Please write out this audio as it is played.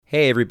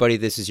Hey everybody,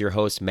 this is your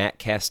host Matt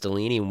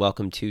Castellini and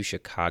welcome to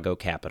Chicago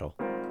Capital.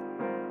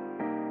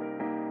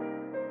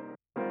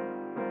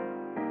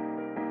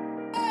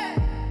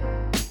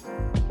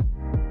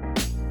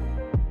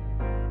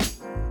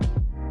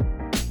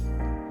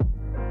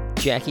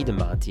 Jackie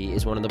DeMonte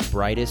is one of the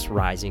brightest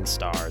rising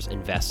stars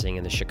investing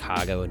in the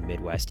Chicago and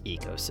Midwest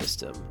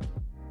ecosystem.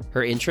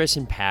 Her interests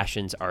and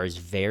passions are as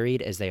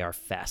varied as they are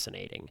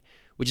fascinating,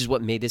 which is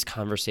what made this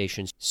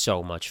conversation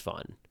so much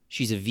fun.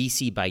 She's a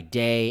VC by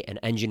day, an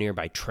engineer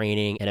by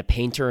training, and a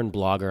painter and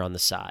blogger on the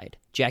side.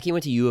 Jackie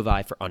went to U of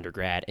I for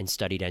undergrad and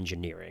studied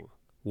engineering.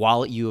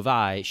 While at U of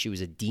I, she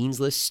was a Dean's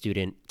List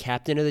student,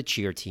 captain of the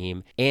cheer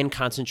team, and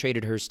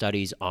concentrated her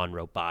studies on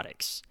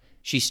robotics.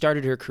 She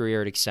started her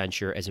career at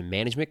Accenture as a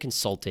management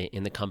consultant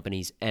in the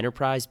company's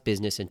enterprise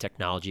business and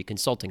technology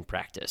consulting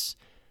practice.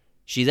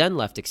 She then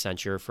left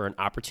Accenture for an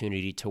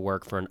opportunity to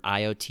work for an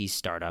IoT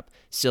startup,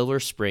 Silver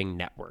Spring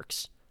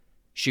Networks.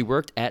 She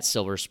worked at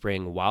Silver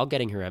Spring while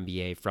getting her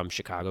MBA from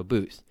Chicago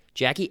Booth.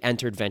 Jackie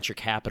entered venture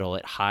capital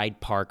at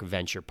Hyde Park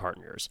Venture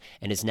Partners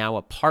and is now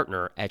a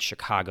partner at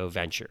Chicago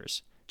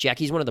Ventures.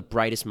 Jackie's one of the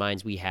brightest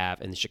minds we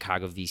have in the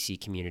Chicago VC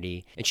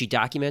community, and she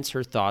documents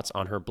her thoughts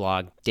on her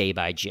blog Day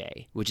by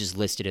J, which is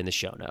listed in the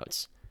show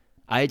notes.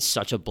 I had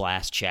such a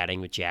blast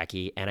chatting with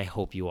Jackie, and I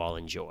hope you all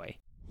enjoy.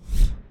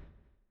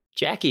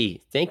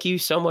 Jackie, thank you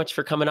so much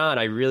for coming on.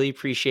 I really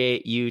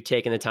appreciate you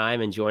taking the time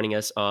and joining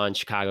us on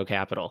Chicago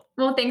Capital.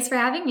 Well, thanks for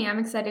having me. I'm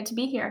excited to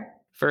be here.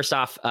 First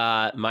off,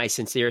 my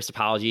sincerest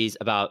apologies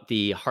about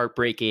the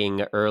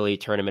heartbreaking early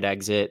tournament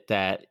exit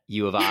that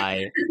U of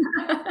I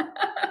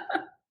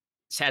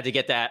just had to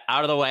get that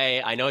out of the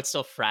way. I know it's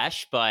still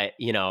fresh, but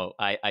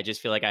I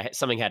just feel like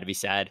something had to be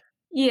said.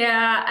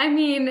 Yeah, I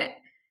mean,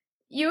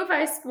 U of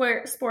I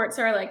sports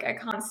are like a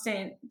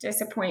constant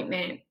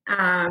disappointment.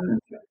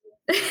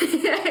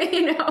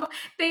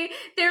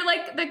 They're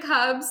like the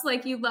Cubs,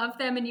 like you love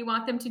them and you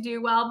want them to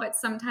do well, but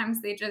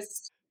sometimes they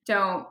just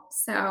don't.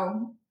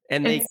 So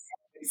it's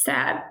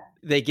sad.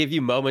 They give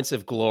you moments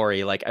of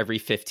glory like every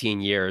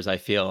 15 years, I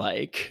feel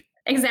like.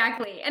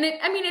 Exactly. And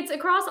it's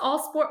across all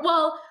sport.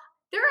 Well,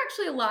 there are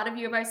actually a lot of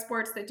U of I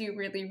sports that do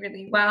really,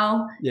 really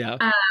well. Yeah.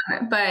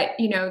 But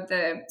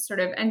the sort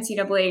of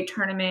NCAA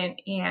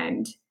tournament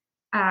and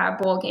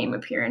bowl game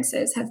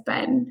appearances have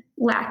been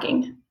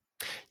lacking.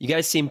 You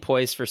guys seem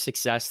poised for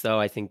success, though.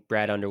 I think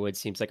Brad Underwood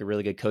seems like a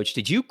really good coach.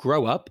 Did you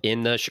grow up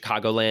in the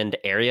Chicagoland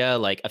area,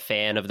 like a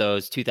fan of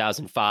those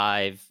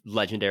 2005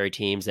 legendary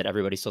teams that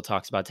everybody still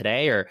talks about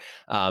today? Or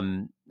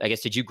I guess,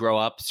 did you grow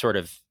up sort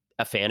of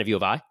a fan of U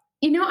of I?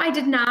 I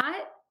did not.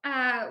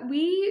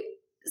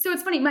 So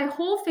it's funny. My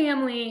whole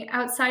family,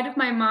 outside of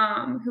my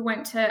mom, who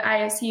went to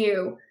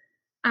ISU,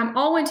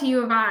 all went to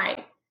U of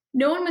I.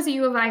 No one was a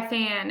U of I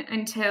fan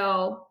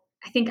until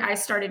I think I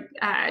started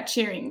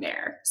cheering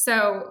there.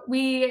 So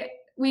we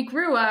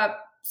grew up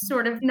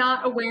sort of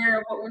not aware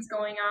of what was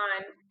going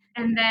on.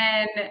 And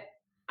then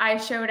I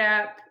showed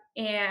up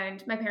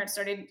and my parents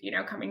started,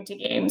 coming to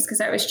games because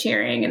I was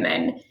cheering. And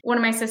then one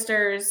of my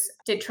sisters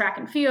did track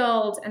and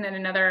field, and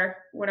then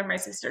one of my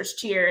sisters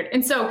cheered.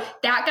 And so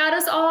that got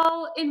us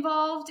all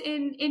involved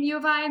in U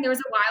of I. And there was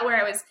a while where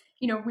I was,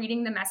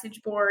 reading the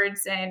message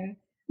boards and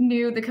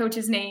knew the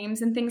coaches'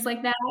 names and things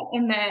like that.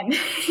 And then,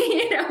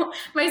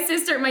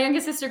 my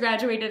youngest sister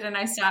graduated and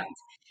I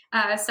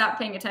stopped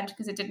paying attention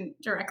because it didn't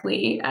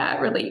directly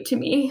relate to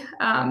me.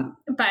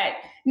 But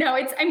no,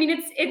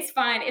 it's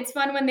fun. It's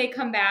fun when they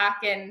come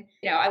back, and,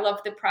 I love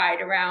the pride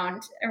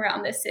around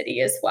the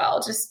city as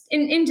well. Just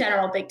in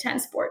general, Big Ten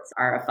sports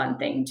are a fun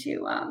thing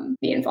to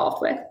be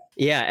involved with.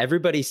 Yeah.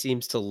 Everybody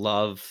seems to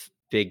love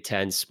Big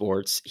Ten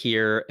sports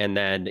here. And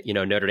then,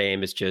 Notre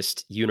Dame is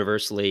just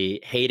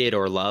universally hated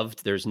or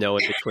loved. There's no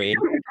in between.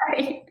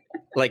 Right.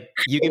 Like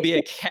you can be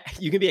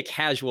a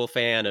casual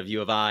fan of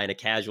U of I and a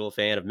casual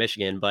fan of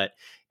Michigan, but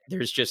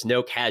there's just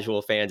no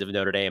casual fans of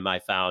Notre Dame. I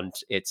found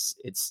it's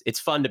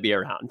fun to be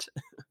around.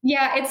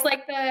 Yeah. It's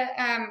like the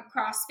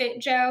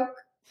CrossFit joke.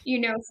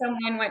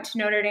 Someone went to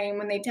Notre Dame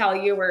when they tell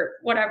you, or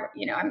whatever,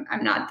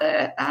 I'm not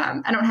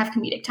I don't have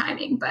comedic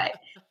timing, but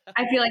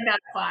I feel like that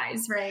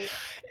applies, right?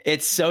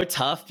 It's so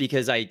tough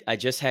because I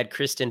just had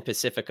Kristen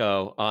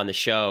Pacifico on the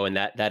show, and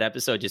that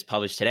episode just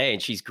published today,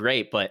 and she's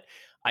great. But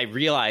I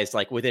realized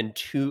within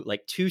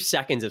 2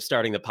 seconds of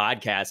starting the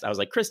podcast, I was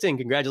like, Kristen,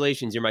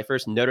 congratulations. You're my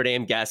first Notre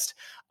Dame guest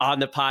on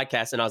the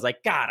podcast. And I was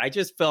like, God, I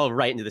just fell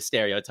right into the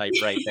stereotype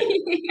right there.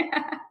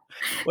 Yeah.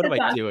 What am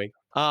I doing?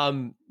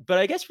 But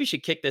I guess we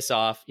should kick this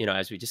off.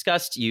 As we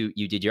discussed, you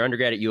did your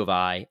undergrad at U of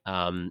I,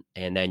 and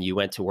then you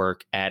went to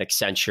work at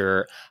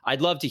Accenture.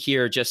 I'd love to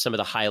hear just some of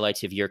the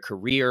highlights of your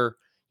career.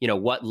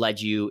 What led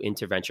you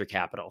into venture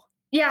capital?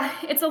 Yeah,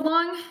 it's a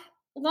long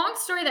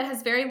story that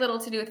has very little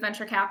to do with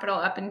venture capital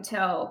up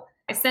until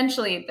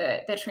essentially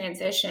the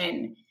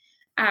transition.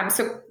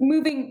 So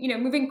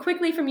moving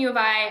quickly from U of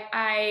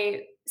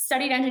I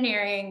studied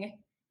engineering.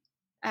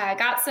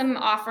 Got some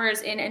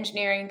offers in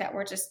engineering that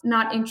were just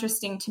not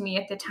interesting to me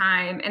at the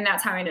time. And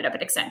that's how I ended up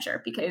at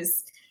Accenture,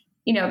 because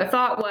the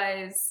thought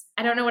was,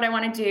 I don't know what I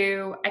want to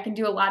do. I can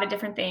do a lot of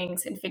different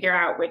things and figure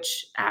out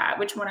which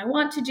one I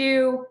want to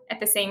do at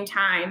the same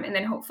time. And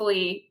then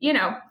hopefully,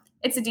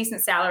 it's a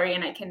decent salary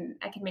and I can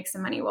make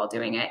some money while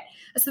doing it.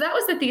 So that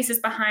was the thesis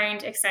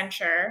behind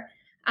Accenture.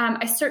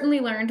 I certainly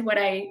learned what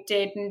I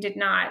did and did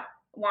not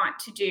want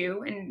to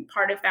do. And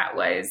part of that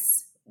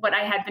was what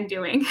I had been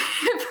doing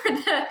for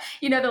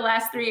the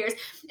last 3 years.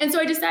 And so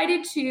I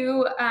decided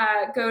to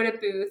go to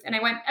Booth, and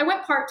I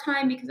went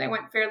part-time because I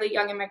went fairly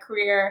young in my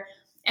career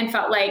and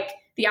felt like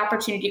the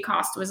opportunity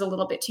cost was a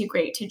little bit too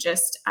great to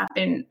just up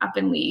and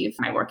leave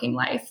my working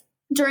life.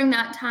 During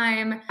that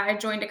time, I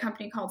joined a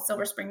company called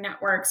Silver Spring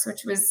Networks,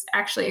 which was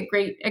actually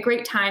a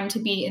great time to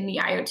be in the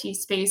IoT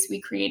space. We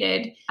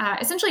created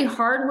essentially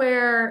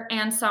hardware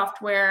and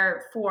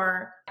software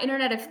for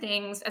Internet of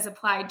Things as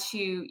applied to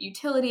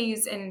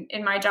utilities. And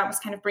my job was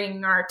kind of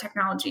bringing our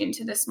technology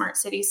into the smart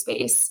city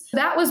space.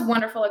 That was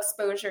wonderful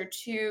exposure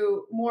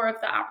to more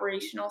of the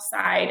operational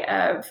side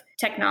of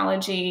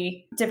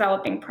technology,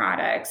 developing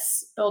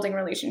products, building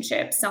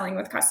relationships, selling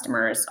with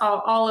customers.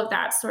 All of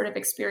that sort of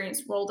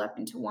experience rolled up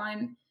into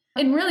one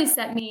and really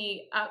set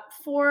me up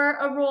for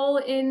a role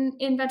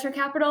in venture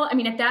capital. I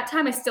mean, at that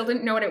time, I still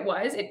didn't know what it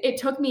was. It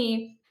took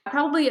me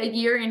probably a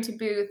year into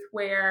Booth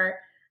where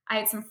I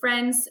had some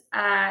friends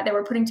that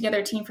were putting together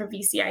a team for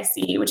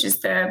VCIC, which is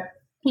the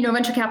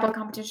venture capital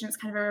competition. Is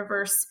kind of a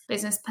reverse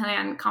business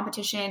plan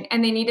competition.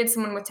 And they needed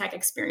someone with tech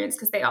experience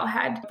because they all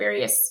had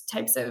various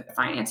types of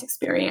finance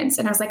experience.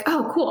 And I was like,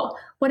 oh, cool.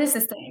 What is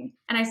this thing?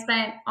 And I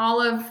spent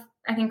all of,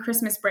 I think,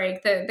 Christmas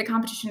break. The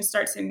competition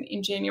starts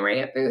in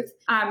January at Booth.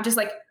 Just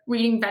like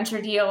reading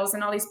venture deals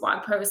and all these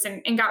blog posts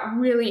and got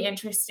really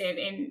interested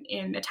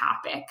in the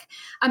topic.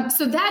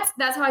 So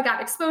that's how I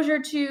got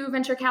exposure to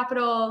venture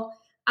capital.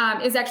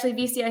 Is actually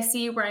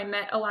VCIC, where I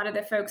met a lot of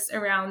the folks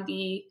around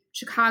the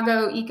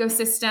Chicago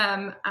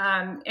ecosystem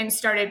and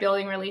started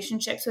building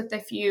relationships with a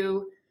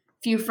few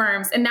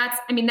firms. And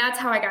that's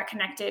how I got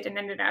connected and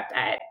ended up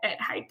at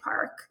Hyde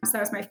Park. So that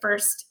was my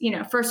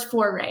first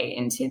foray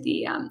into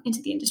the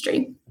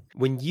industry.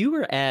 When you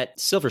were at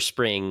Silver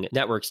Spring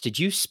Networks, did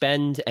you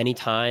spend any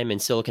time in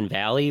Silicon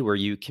Valley? Were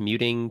you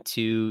commuting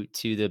to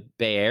the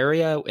Bay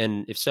Area?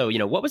 And if so,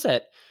 what was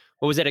that?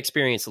 What was that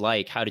experience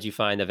like? How did you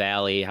find the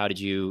Valley? How did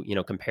you,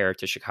 compare it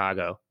to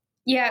Chicago?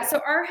 Yeah, so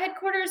our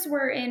headquarters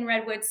were in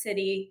Redwood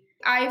City.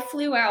 I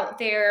flew out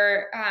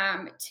there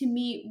to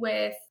meet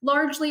with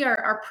largely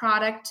our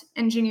product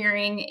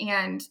engineering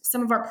and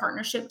some of our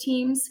partnership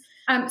teams.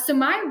 So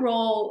my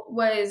role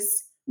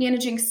was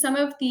managing some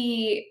of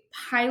the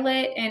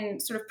pilot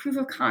and sort of proof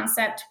of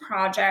concept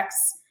projects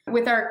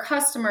with our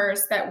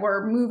customers that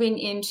were moving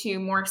into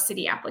more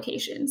city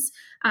applications.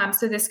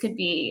 So this could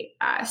be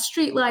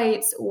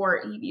streetlights or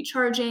EV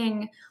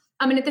charging.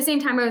 And at the same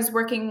time, I was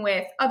working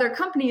with other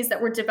companies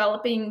that were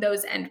developing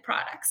those end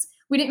products.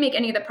 We didn't make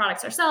any of the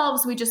products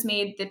ourselves. We just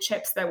made the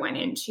chips that went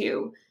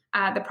into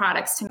the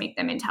products to make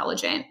them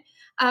intelligent.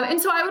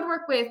 And so I would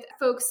work with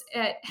folks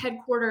at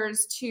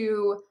headquarters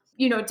to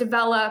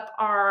develop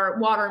our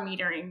water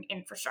metering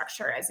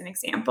infrastructure as an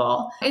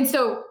example. And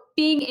so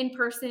being in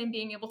person and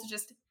being able to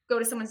just go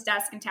to someone's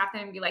desk and tap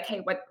them and be like,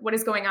 hey, what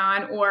is going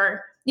on?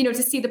 Or, to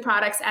see the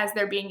products as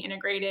they're being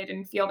integrated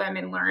and feel them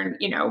and learn,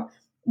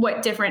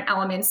 what different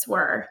elements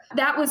were.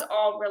 That was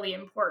all really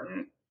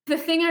important. The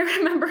thing I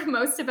remember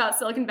most about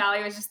Silicon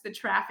Valley was just the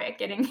traffic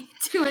getting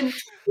to and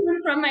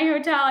from my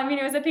hotel. I mean,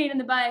 it was a pain in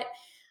the butt.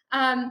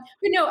 But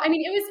no, I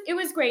mean, it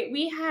was great.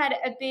 We had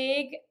a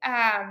big,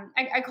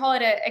 I call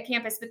it a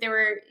campus, but there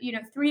were,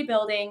 3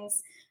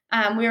 buildings.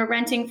 We were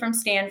renting from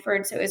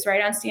Stanford. So it was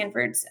right on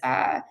Stanford's,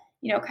 not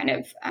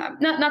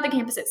the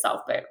campus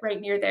itself, but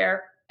right near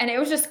there. And it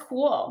was just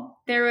cool.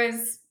 There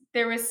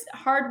was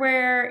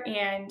hardware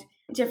and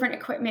different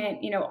equipment,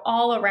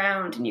 all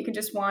around, and you could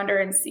just wander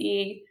and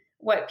see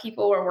what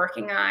people were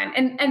working on.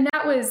 And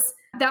that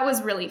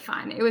was really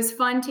fun. It was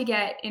fun to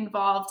get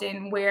involved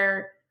in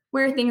where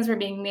things were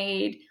being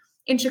made.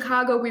 In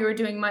Chicago, we were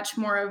doing much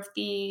more of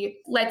the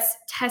let's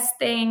test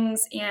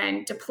things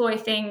and deploy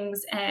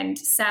things and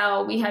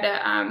sell. We had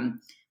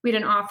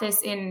an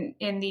office in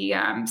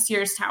the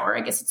Sears Tower.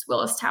 I guess it's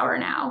Willis Tower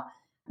now,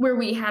 where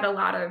we had a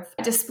lot of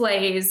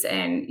displays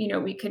and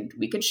we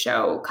could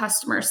show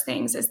customers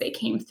things as they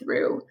came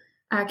through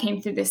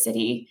the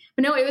city.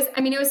 But no, it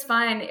was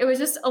fun. It was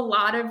just a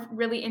lot of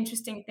really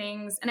interesting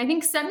things, and I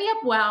think set me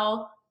up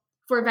well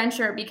for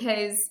venture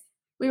because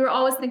we were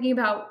always thinking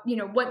about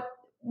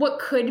what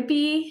could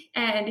be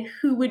and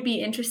who would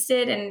be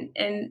interested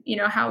and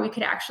how we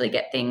could actually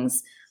get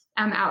things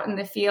out in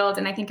the field.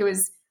 And I think it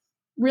was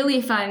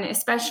really fun,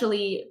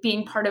 especially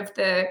being part of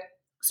the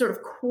sort of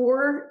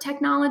core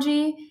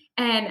technology.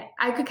 And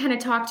I could kind of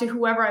talk to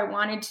whoever I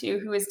wanted to,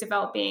 who was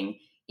developing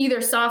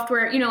either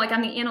software, like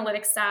on the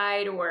analytics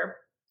side or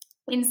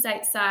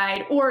insight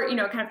side, or,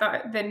 kind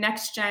of the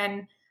next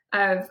gen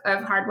of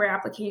hardware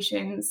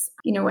applications,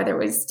 whether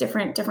it was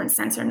different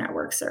sensor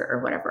networks or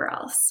whatever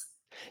else.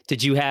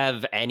 Did you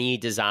have any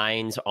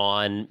designs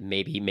on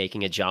maybe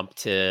making a jump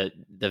to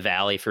the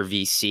Valley for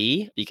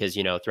VC? Because,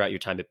 throughout your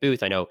time at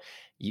Booth, I know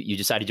you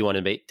decided you wanted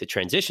to make the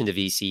transition to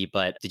VC,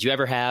 but did you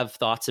ever have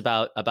thoughts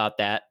about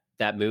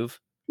that move?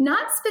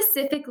 Not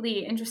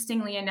specifically,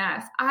 interestingly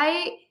enough.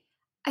 I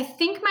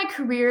think my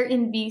career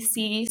in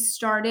VC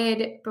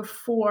started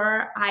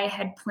before I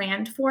had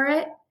planned for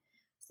it.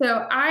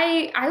 So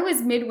I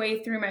was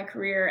midway through my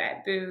career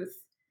at Booth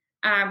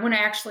when I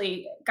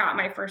actually got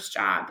my first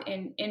job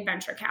in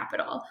venture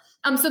capital.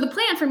 So the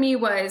plan for me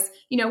was,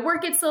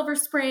 work at Silver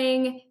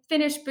Spring,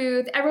 finish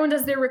Booth. Everyone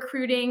does their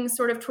recruiting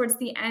sort of towards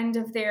the end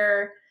of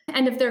their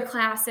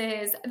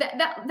classes.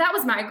 That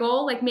was my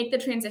goal, like make the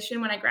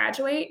transition when I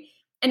graduate.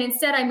 And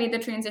instead, I made the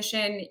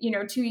transition,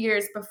 2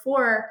 years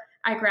before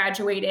I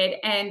graduated.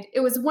 And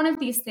it was one of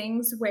these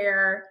things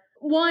where,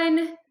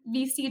 one,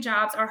 VC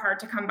jobs are hard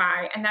to come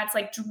by, and that's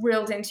like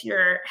drilled into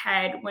your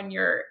head when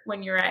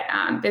you're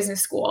at business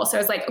school. So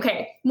it's like,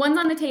 okay, one's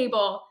on the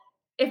table.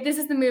 If this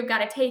is the move, got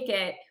to take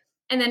it.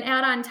 And then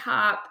add on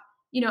top,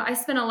 I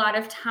spent a lot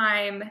of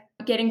time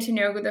getting to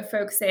know the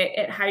folks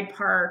at Hyde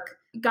Park.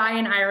 Guy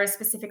and Ira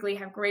specifically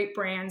have great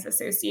brands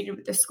associated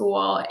with the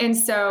school, and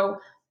so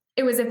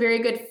it was a very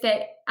good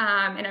fit.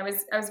 And I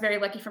was very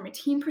lucky from a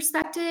team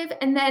perspective.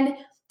 And then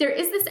there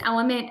is this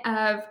element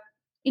of,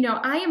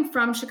 I am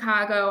from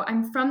Chicago.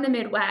 I'm from the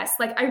Midwest.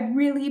 Like, I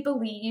really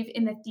believe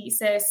in the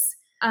thesis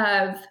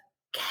of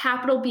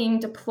capital being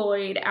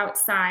deployed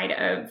outside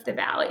of the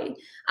Valley.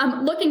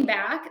 Looking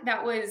back,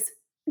 that was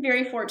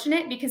very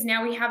fortunate because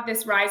now we have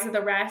this rise of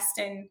the rest,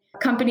 and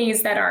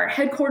companies that are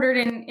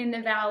headquartered in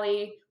the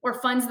Valley,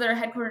 or funds that are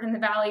headquartered in the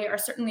Valley, are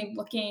certainly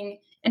looking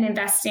and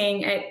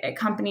investing at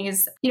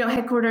companies,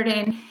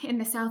 headquartered in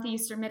the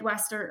Southeast or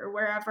Midwest or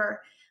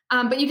wherever.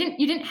 But you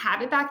didn't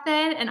have it back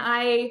then. And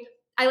I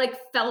like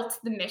felt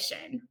the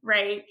mission,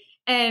 right?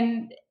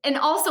 And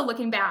also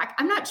looking back,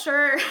 I'm not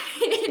sure,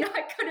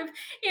 I could have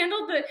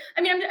handled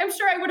I'm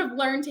sure I would have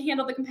learned to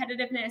handle the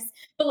competitiveness,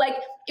 but like,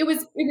 it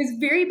was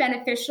very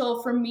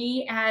beneficial for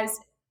me as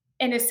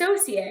an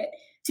associate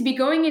to be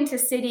going into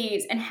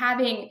cities and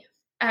having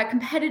a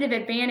competitive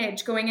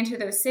advantage going into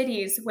those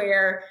cities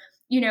where,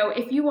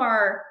 if you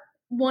are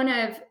one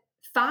of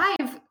 5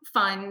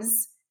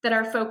 funds that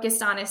are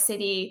focused on a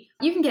city,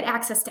 you can get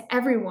access to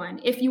everyone.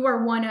 If you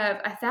are one of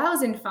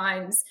 1,000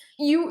 funds,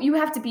 you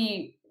have to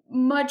be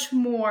much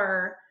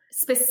more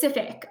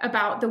specific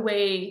about the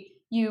way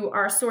you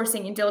are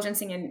sourcing and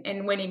diligencing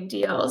and winning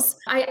deals.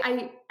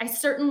 I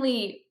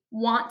certainly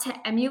want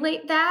to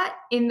emulate that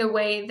in the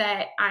way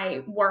that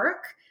I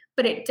work,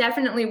 but it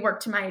definitely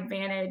worked to my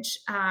advantage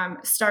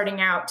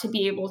starting out to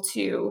be able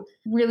to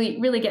really,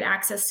 really get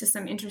access to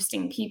some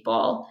interesting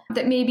people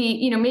that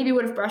maybe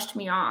would have brushed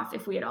me off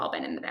if we had all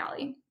been in the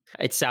Valley.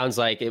 It sounds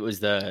like it was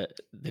the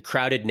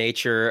crowded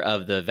nature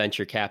of the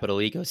venture capital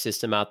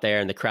ecosystem out there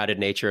and the crowded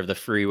nature of the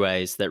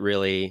freeways that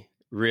really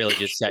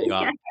just set you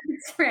off.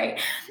 That's right.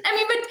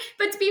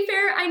 But to be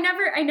fair, I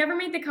never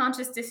made the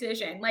conscious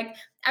decision. Like,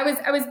 I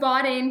was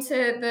bought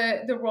into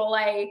the role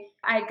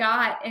I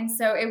got. And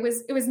so it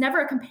was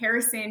never a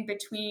comparison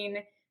between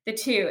the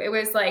two. It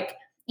was like,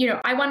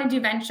 I want to do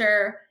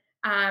venture.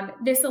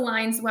 This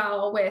aligns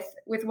well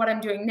with what I'm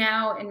doing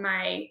now in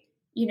my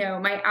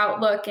my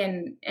outlook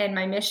and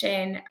my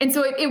mission. And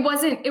so it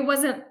wasn't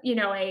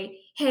a,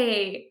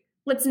 hey,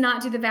 let's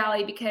not do the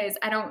Valley because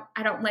I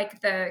don't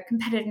like the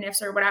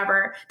competitiveness or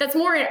whatever. That's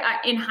more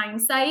in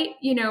hindsight,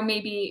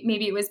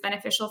 maybe it was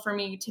beneficial for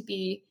me to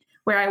be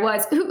where I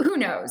was. Who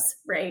knows,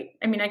 right?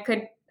 I mean, I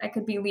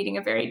could be leading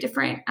a very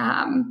different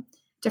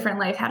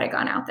life had I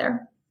gone out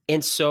there.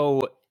 And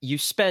so you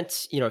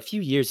spent, a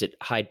few years at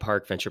Hyde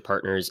Park Venture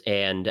Partners,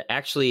 and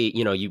actually,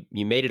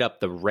 you made it up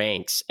the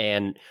ranks.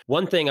 And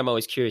one thing I'm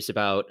always curious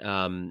about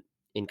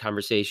in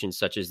conversations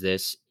such as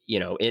this,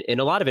 in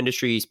a lot of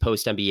industries,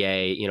 post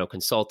MBA,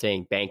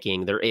 consulting,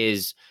 banking, there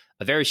is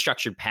a very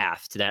structured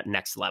path to that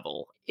next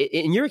level.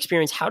 In your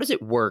experience, how does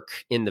it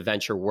work in the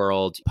venture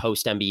world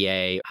post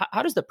MBA?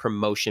 How does the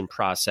promotion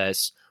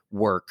process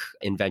work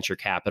in venture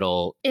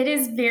capital? It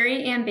is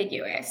very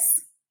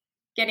ambiguous,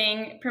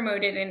 getting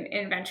promoted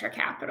in venture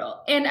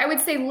capital. And I would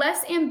say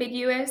less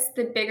ambiguous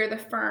the bigger the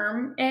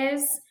firm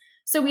is.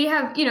 So we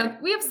have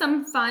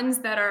some funds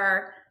that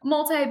are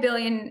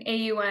multi-billion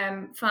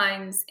AUM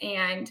funds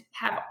and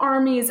have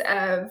armies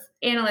of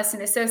analysts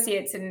and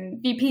associates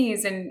and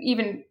VPs and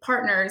even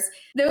partners.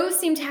 Those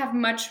seem to have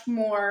much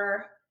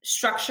more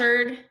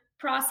structured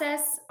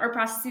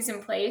processes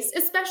in place,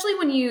 especially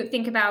when you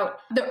think about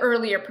the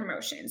earlier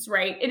promotions,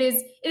 right? It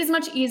is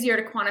much easier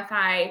to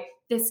quantify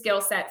the skill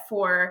set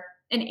for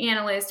an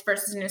analyst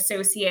versus an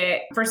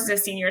associate versus a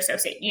senior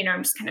associate.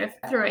 I'm just kind of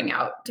throwing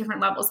out different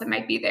levels that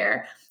might be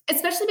there,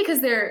 especially because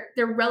they're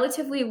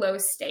relatively low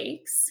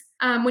stakes.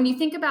 When you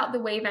think about the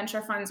way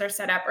venture funds are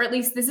set up, or at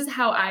least this is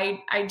how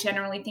I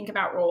generally think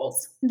about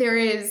roles, there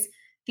is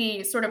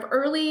the sort of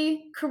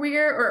early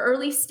career or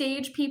early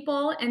stage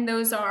people, and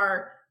those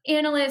are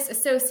analysts,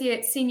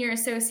 associates, senior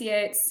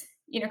associates,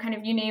 kind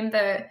of you name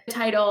the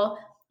title.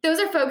 those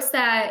are folks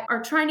that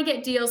are trying to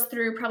get deals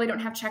through, probably don't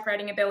have check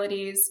writing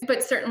abilities,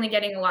 but certainly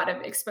getting a lot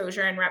of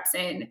exposure and reps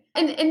in.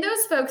 And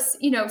those folks,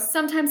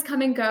 sometimes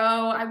come and go.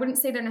 I wouldn't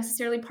say they're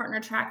necessarily partner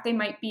track. They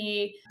might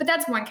be, but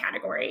that's one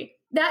category.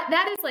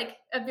 That is like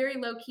a very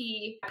low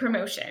key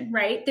promotion,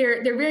 right?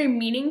 They're very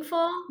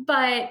meaningful,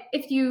 but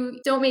if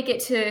you don't make it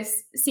to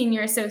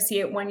senior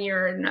associate 1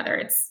 year or another,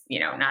 it's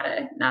not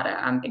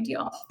a big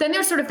deal. Then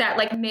there's sort of that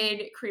like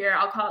mid career,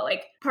 I'll call it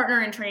like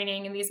partner in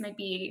training, and these might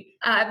be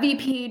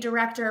VP,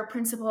 director,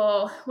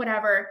 principal,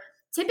 whatever.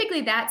 Typically,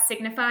 that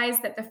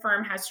signifies that the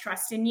firm has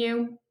trust in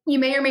you. You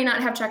may or may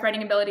not have check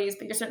writing abilities,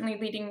 but you're certainly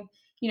leading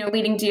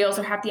deals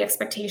or have the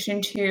expectation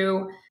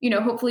to,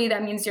 hopefully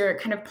that means you're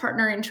kind of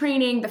partner in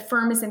training. The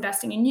firm is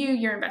investing in you,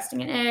 you're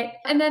investing in it.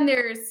 And then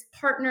there's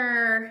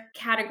partner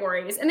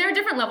categories. And there are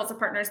different levels of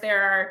partners.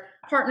 There are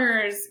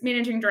partners,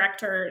 managing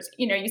directors,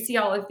 you see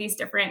all of these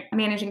different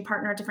managing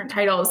partner, different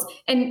titles.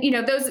 And,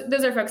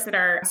 those are folks that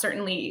are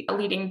certainly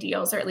leading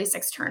deals, or at least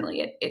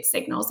externally, it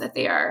signals that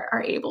they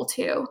are able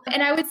to.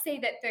 And I would say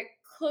that the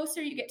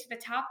closer you get to the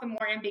top, the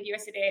more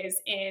ambiguous it is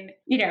in,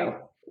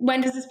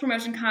 when does this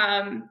promotion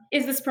come?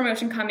 Is this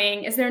promotion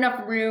coming? Is there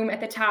enough room at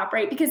the top,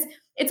 right? Because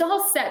it's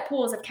all set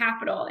pools of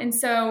capital. And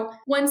so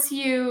once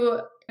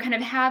you kind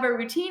of have a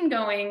routine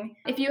going,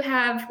 if you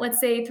have, let's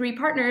say, 3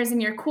 partners and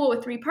you're cool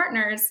with 3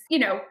 partners,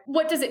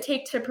 what does it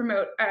take to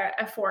promote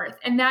a fourth?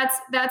 And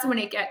that's when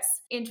it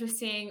gets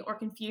interesting or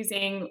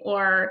confusing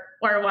or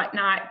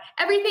whatnot.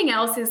 Everything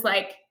else is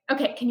like,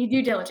 okay, can you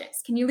do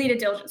diligence? Can you lead a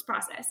diligence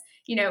process?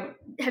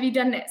 Have you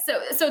done this?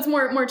 So it's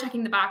more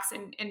checking the box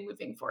and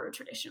moving forward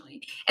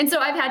traditionally. And so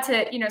I've had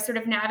to, sort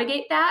of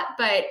navigate that,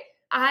 but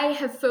I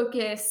have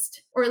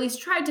focused, or at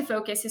least tried to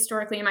focus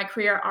historically in my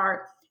career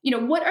are,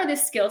 what are the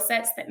skill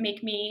sets that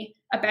make me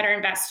a better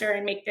investor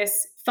and make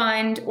this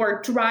fund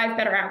or drive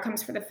better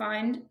outcomes for the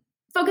fund?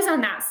 Focus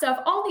on that stuff.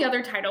 All the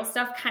other title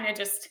stuff kind of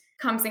just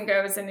comes and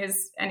goes and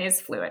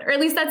is fluid, or at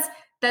least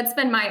that's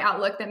been my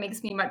outlook. That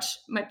makes me much,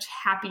 much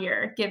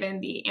happier given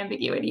the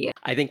ambiguity.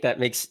 I think that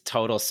makes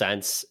total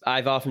sense.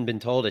 I've often been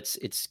told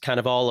it's kind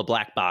of all a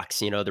black box,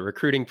 the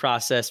recruiting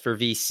process for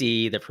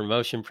VC, the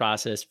promotion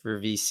process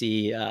for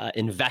VC,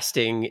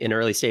 investing in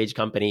early stage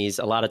companies.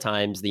 A lot of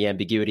times the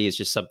ambiguity is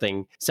just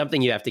something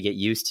you have to get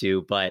used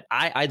to. But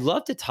I'd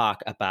love to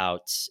talk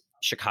about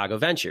Chicago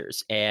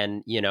Ventures.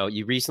 And,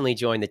 you recently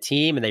joined the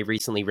team and they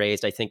recently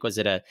raised, I think, was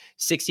it a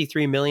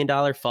 $63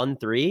 million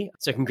Fund 3?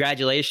 So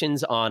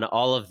congratulations on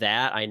all of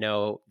that. I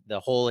know the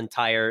whole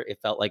it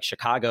felt like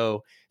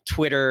Chicago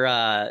Twitter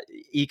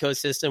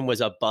ecosystem was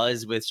a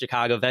buzz with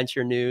Chicago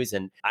Venture news.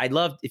 And I'd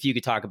love if you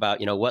could talk about,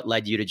 what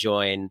led you to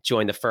join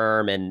the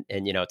firm and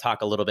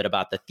talk a little bit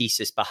about the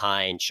thesis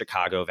behind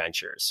Chicago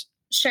Ventures.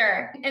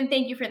 Sure. And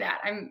thank you for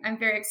that. I'm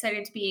very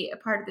excited to be a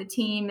part of the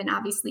team. And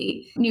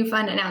obviously new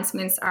fund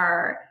announcements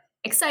are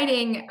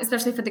exciting,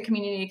 especially for the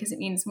community, because it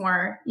means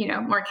more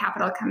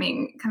capital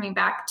coming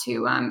back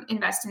to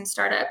invest in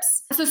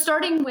startups. So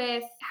starting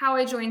with how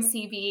I joined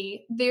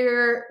CV,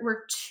 there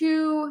were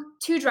two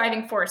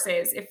driving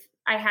forces, if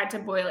I had to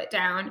boil it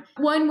down.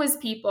 One was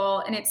people,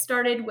 and it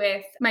started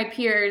with my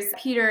peers,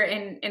 Peter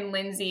and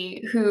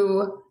Lindsay,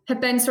 who have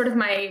been sort of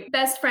my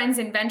best friends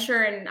in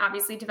venture and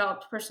obviously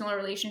developed personal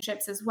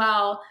relationships as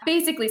well,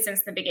 basically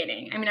since the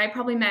beginning. I mean, I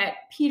probably met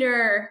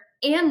Peter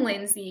and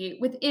Lindsay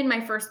within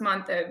my first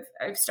month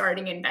of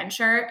starting in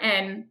venture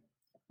and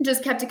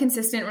just kept a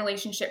consistent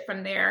relationship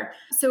from there.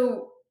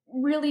 So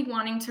really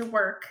wanting to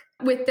work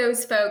with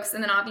those folks,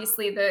 and then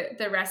obviously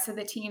the rest of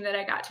the team that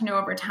I got to know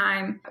over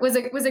time was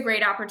a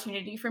great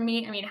opportunity for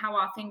me. I mean, how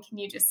often can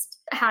you just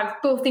have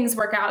both things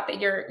work out, that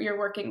you're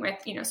working with,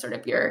 sort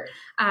of your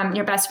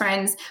best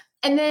friends?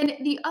 And then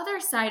the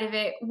other side of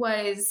it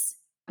was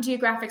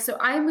geographic. So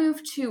I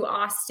moved to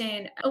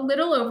Austin a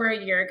little over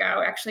a year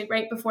ago, actually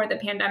right before the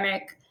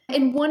pandemic.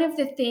 And one of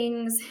the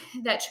things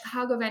that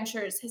Chicago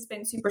Ventures has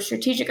been super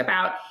strategic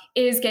about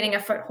is getting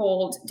a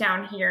foothold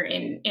down here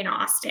in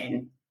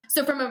Austin.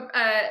 So from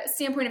a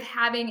standpoint of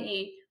having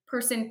a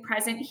person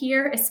present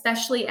here,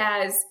 especially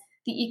as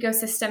the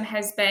ecosystem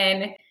has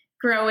been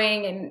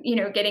growing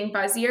and, getting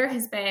buzzier,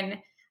 has been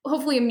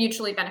hopefully a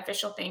mutually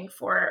beneficial thing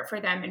for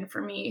them and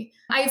for me.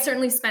 I had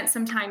certainly spent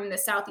some time in the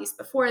Southeast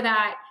before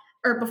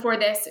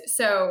this.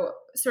 So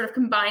sort of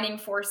combining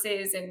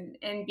forces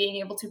and being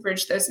able to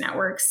bridge those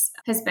networks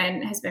has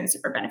been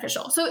super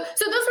beneficial. So those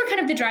were kind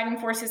of the driving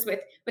forces with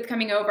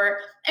coming over.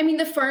 I mean,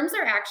 the firms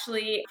are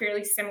actually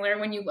fairly similar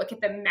when you look at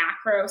the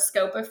macro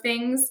scope of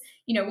things.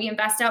 We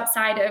invest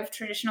outside of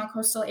traditional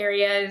coastal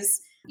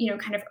areas,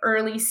 kind of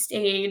early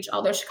stage,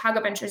 although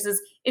Chicago Ventures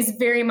is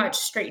very much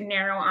straight and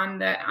narrow on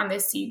the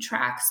seed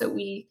track. So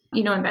we,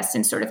 invest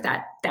in sort of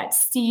that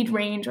seed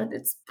range, whether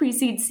it's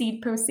pre-seed,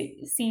 seed,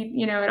 post-seed,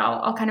 it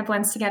all kind of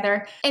blends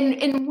together.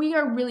 And we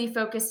are really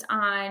focused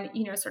on,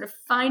 sort of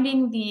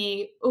finding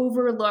the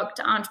overlooked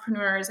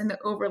entrepreneurs in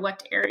the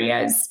overlooked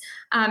areas.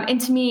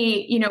 And to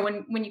me,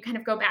 when you kind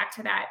of go back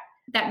to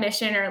that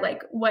mission, or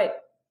like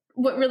what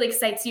really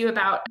excites you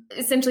about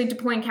essentially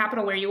deploying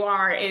capital where you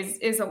are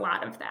is a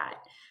lot of that.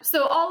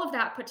 So all of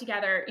that put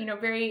together,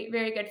 very,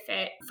 very good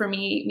fit for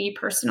me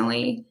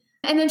personally.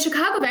 And then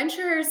Chicago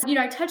Ventures,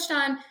 I touched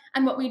on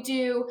what we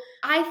do.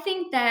 I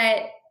think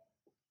that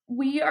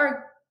we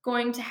are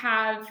going to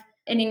have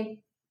an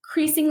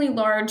increasingly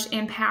large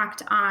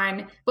impact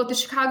on both the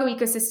Chicago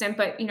ecosystem,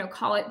 but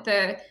call it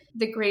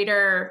the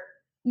greater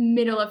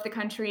middle of the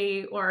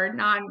country or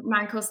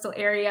non-coastal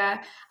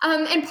area.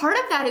 And part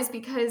of that is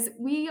because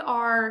we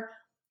are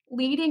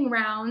leading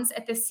rounds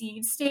at the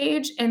seed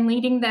stage and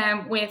leading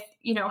them with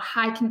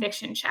high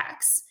conviction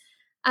checks.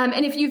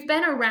 And if you've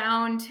been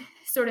around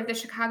sort of the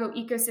Chicago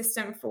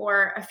ecosystem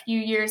for a few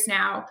years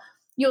now,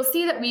 you'll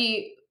see that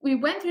we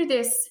went through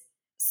this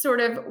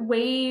sort of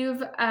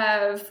wave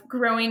of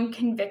growing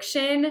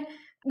conviction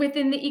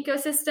within the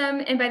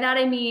ecosystem. And by that,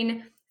 I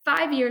mean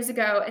 5 years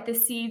ago at the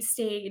seed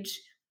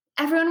stage,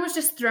 everyone was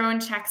just throwing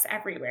checks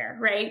everywhere,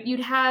 right?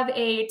 You'd have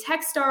a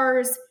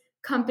Techstars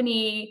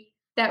company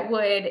that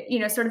would,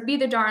 sort of be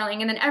the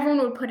darling, and then everyone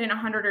would put in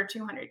 100 or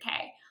 200K.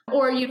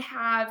 Or you'd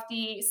have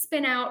the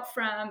spin out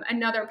from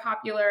another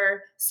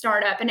popular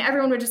startup, and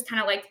everyone would just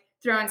kind of like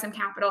throw in some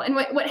capital. And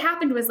what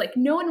happened was like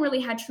no one really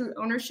had true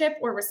ownership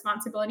or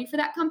responsibility for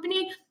that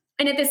company.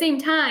 And at the same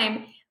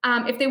time,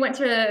 if they went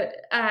to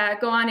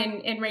go on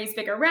and raise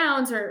bigger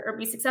rounds or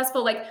be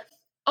successful, like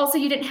also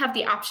you didn't have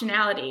the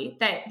optionality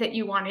that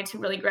you wanted to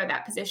really grow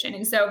that position.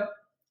 And so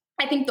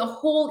I think the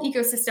whole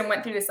ecosystem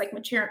went through this like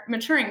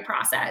maturing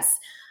process.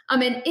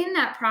 And in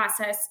that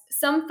process,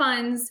 some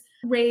funds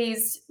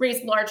raised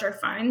larger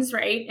funds,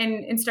 right?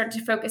 And started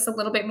to focus a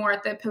little bit more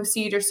at the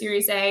post-seed or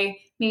Series A,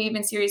 maybe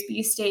even Series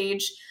B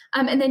stage.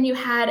 And then you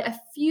had a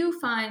few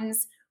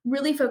funds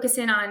really focus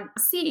in on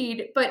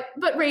seed, but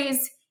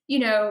raise,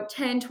 $10,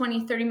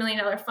 $20, $30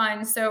 million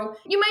funds. So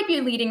you might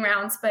be leading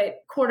rounds,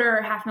 but quarter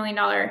or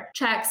 $500,000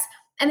 checks.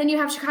 And then you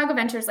have Chicago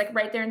Ventures like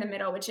right there in the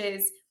middle, which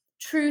is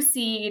true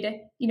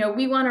seed.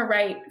 We want to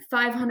write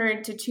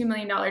 $500 to $2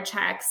 million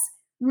checks,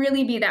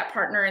 really be that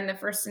partner in the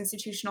first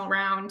institutional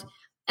round.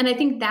 And I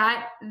think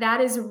that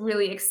is a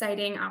really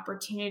exciting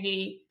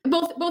opportunity,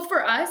 both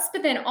for us,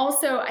 but then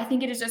also I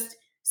think it is just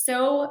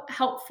so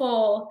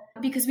helpful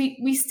because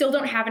we still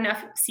don't have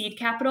enough seed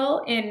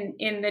capital in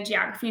the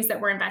geographies that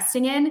we're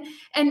investing in.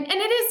 And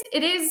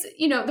it is,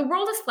 the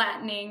world is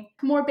flattening.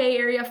 More Bay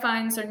Area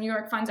funds or New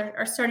York funds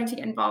are starting to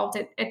get involved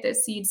at the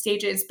seed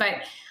stages, but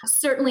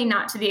certainly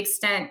not to the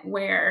extent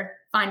where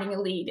finding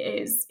a lead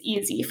is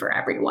easy for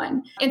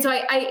everyone. And so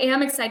I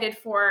am excited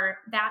for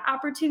that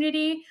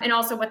opportunity and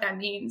also what that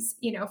means,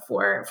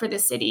 for the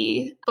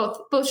city,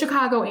 both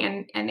Chicago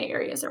and the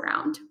areas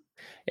around.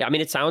 Yeah, I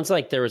mean, it sounds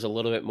like there was a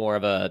little bit more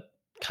of a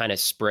kind of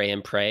spray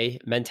and pray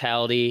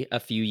mentality a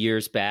few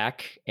years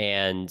back.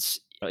 And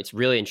it's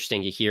really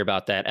interesting to hear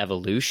about that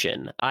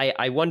evolution.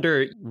 I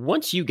wonder,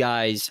 once you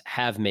guys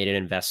have made an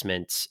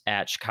investment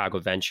at Chicago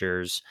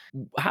Ventures,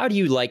 how do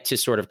you like to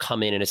sort of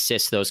come in and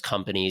assist those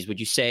companies? Would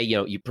you say,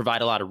 you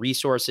provide a lot of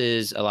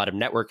resources, a lot of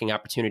networking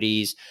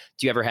opportunities?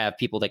 Do you ever have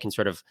people that can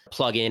sort of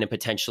plug in and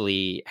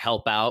potentially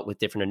help out with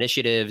different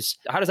initiatives?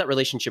 How does that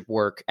relationship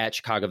work at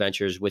Chicago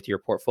Ventures with your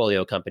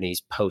portfolio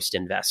companies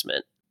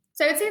post-investment?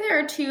 So I would say there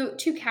are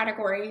two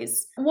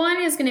categories. One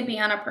is going to be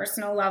on a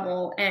personal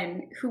level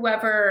and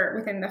whoever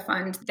within the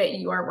fund that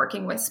you are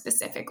working with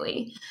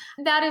specifically.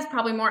 That is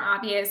probably more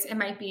obvious. It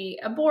might be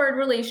a board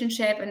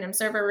relationship, an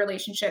observer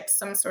relationship,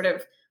 some sort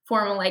of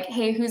formal like,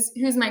 hey,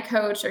 who's my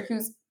coach or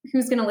who's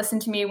going to listen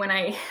to me when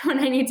I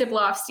need to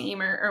blow off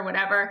steam or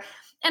whatever.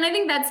 And I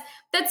think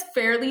that's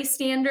fairly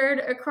standard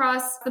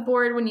across the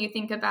board when you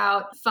think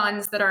about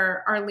funds that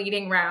are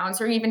leading rounds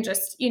or even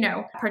just,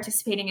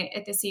 participating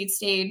at the seed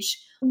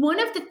stage.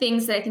 One of the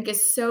things that I think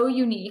is so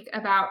unique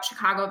about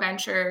Chicago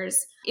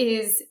Ventures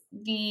is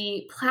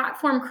the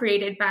platform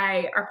created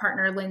by our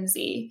partner,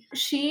 Lindsay.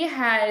 She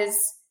has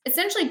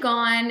essentially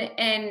gone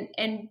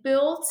and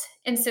built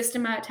and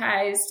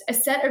systematized a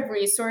set of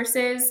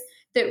resources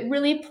that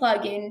really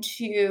plug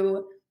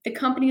into the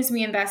companies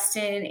we invest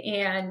in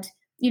and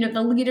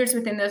the leaders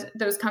within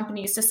those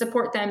companies to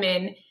support them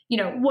in,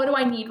 what do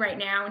I need right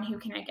now and who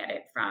can I get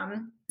it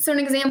from? So an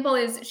example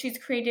is she's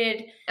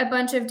created a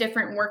bunch of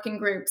different working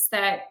groups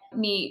that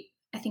meet,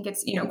 I think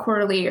it's,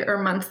 quarterly or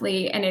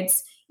monthly. And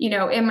it's,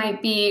 it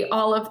might be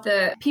all of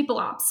the people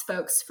ops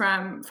folks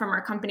from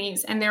our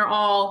companies. And they're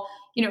all,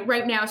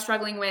 right now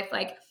struggling with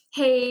like,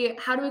 hey,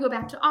 how do we go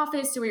back to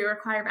office? Do we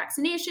require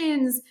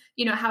vaccinations?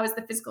 How is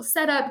the physical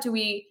setup? Do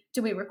we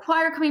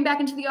require coming back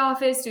into the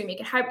office? Do we make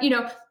it hybrid?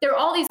 There are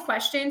all these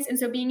questions. And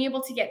so being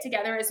able to get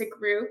together as a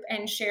group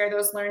and share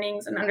those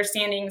learnings and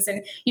understandings.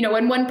 And,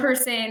 when one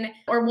person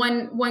or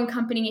one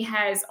company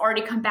has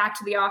already come back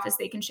to the office,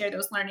 they can share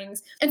those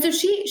learnings. And so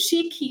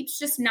she keeps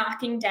just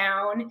knocking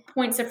down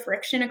points of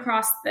friction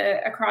across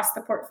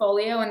the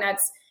portfolio. And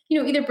that's,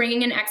 either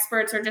bringing in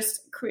experts or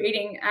just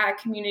creating a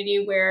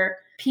community where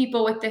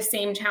people with the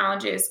same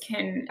challenges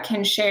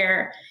can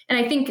share. And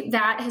I think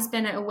that has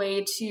been a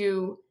way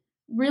to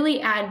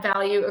really add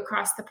value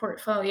across the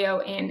portfolio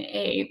in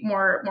a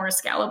more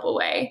scalable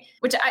way,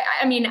 which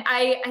I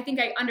think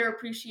I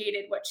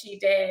underappreciated what she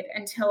did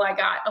until I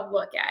got a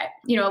look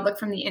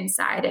from the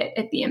inside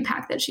at the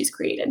impact that she's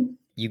created.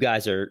 You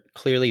guys are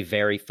clearly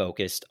very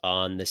focused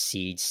on the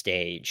seed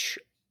stage,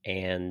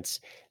 and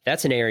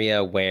that's an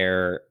area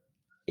where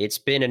it's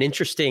been an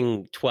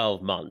interesting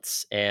 12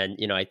 months. And,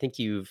 I think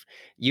you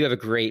have a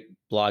great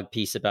blog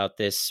piece about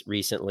this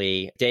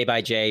recently. Day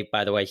by Jay,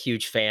 by the way,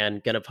 huge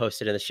fan, going to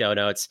post it in the show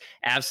notes.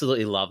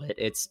 Absolutely love it.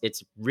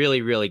 It's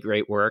really, really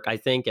great work, I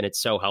think. And it's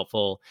so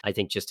helpful, I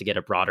think, just to get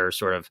a broader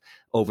sort of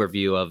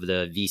overview of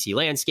the VC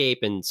landscape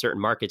and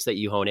certain markets that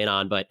you hone in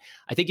on. But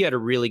I think you had a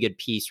really good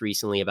piece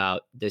recently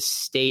about the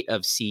state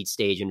of seed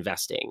stage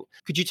investing.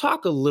 Could you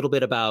talk a little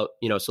bit about,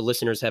 so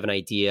listeners have an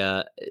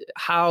idea,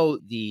 how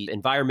the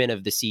environment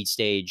of the seed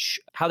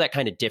stage, how that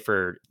kind of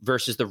differed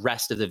versus the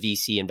rest of the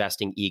VC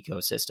investing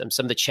ecosystem,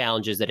 some of the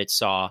challenges that it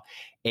saw,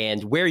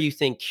 and where you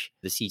think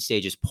the seed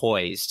stage is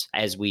poised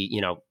as we,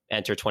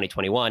 enter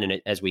 2021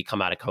 and as we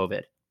come out of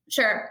COVID?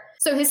 Sure.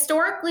 So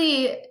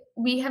historically,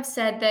 we have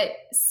said that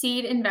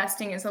seed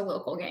investing is a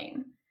local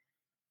game.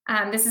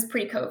 This is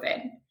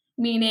pre-COVID,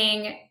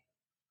 meaning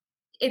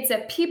it's a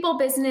people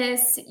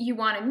business. You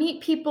want to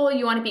meet people.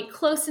 You want to be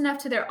close enough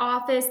to their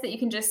office that you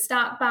can just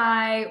stop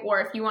by.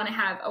 Or if you want to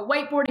have a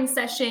whiteboarding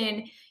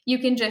session, you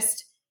can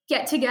just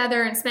get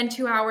together and spend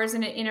 2 hours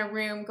in a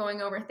room going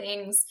over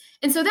things.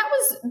 And so that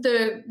was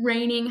the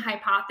reigning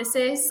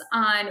hypothesis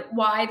on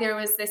why there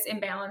was this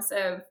imbalance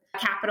of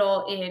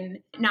capital in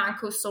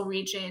non-coastal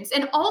regions,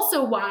 and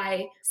also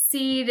why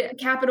seed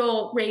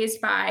capital raised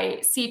by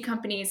seed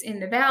companies in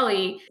the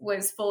Valley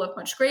was full of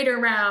much greater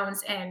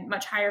rounds and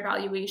much higher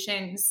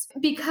valuations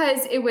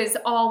because it was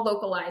all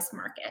localized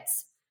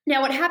markets.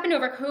 Now, what happened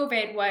over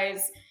COVID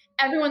was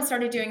everyone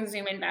started doing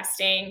Zoom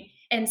investing.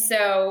 And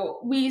so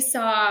we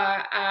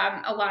saw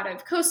a lot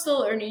of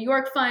coastal or New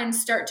York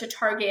funds start to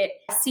target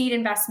seed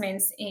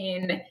investments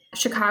in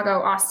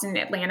Chicago, Austin,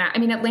 Atlanta. I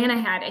mean, Atlanta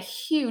had a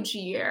huge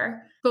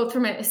year, both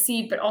from a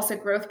seed but also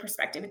growth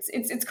perspective.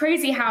 It's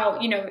crazy how,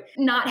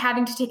 not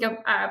having to take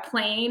a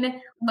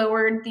plane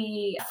lowered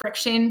the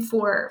friction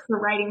for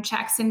writing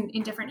checks in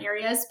different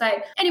areas.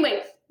 But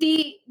anyway,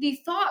 the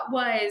thought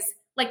was,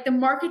 like, the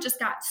market just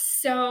got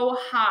so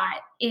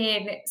hot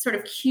in sort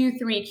of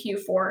Q3,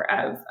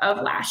 Q4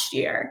 of last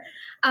year,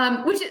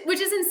 which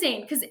is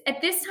insane, because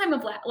at this time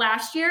of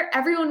last year,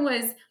 everyone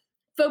was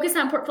focused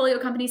on portfolio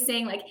companies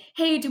saying, like,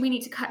 hey, do we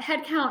need to cut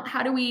headcount?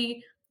 How do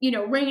we,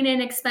 rein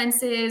in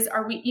expenses?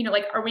 Are we,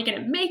 are we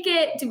going to make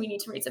it? Do we need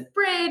to raise a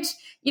bridge?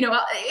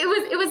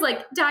 It was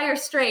like dire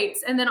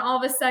straits. And then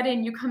all of a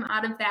sudden you come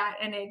out of that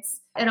and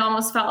it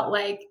almost felt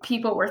like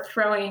people were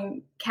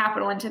throwing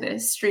capital into the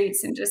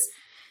streets and just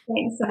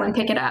someone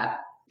pick it up.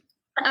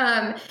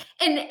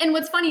 And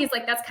what's funny is,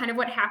 like, that's kind of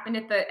what happened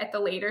at the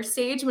later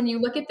stage. When you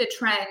look at the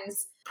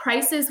trends,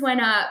 prices went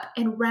up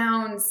and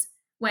rounds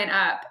went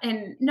up,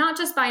 and not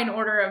just by an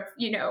order of,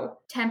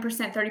 10%,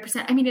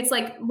 30%. I mean, it's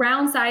like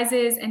round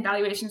sizes and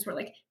valuations were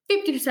like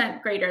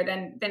 50% greater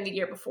than the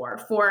year before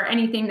for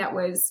anything that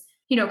was,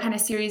 kind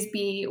of Series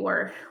B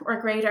or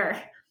greater.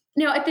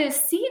 Now, at the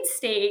seed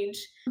stage,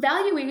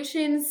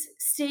 valuations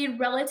stayed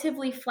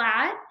relatively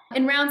flat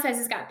and round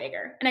sizes got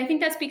bigger. And I think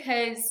that's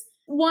because,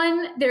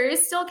 one, there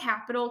is still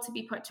capital to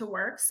be put to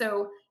work.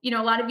 So, a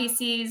lot of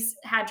VCs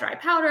had dry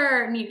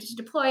powder, needed to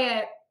deploy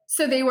it.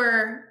 So they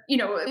were,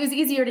 it was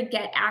easier to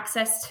get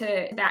access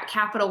to that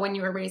capital when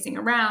you were raising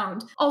a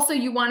round. Also,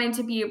 you wanted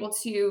to be able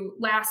to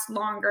last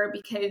longer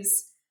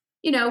because,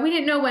 we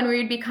didn't know when we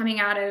would be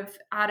coming out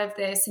of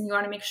this, and you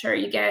want to make sure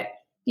you get,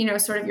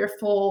 sort of your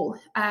full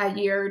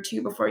year or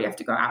two before you have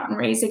to go out and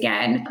raise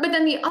again. But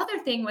then the other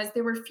thing was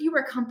there were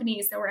fewer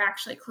companies that were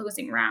actually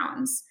closing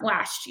rounds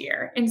last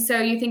year. And so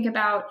you think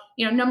about,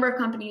 number of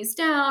companies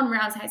down,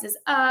 round sizes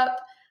up.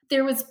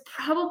 There was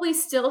probably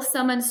still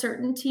some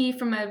uncertainty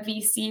from a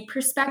VC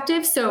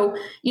perspective. So,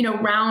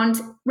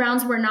 rounds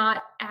were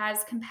not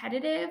as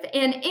competitive.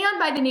 And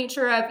by the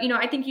nature of,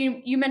 I think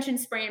you mentioned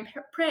spray and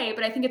pray,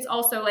 but I think it's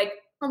also like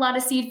a lot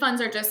of seed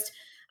funds are just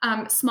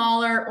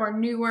smaller or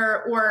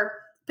newer, or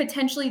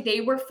potentially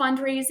they were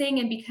fundraising.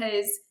 And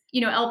because,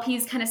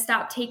 LPs kind of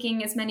stopped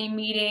taking as many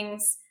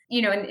meetings,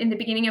 in the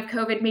beginning of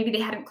COVID, maybe they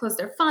hadn't closed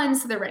their funds,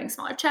 so they're writing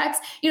smaller checks.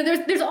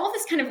 There's all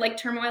this kind of like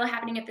turmoil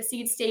happening at the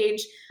seed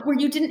stage where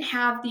you didn't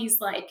have these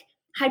like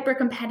hyper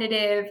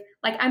competitive,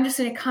 like, I'm just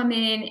going to come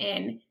in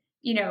and,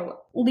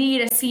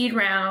 lead a seed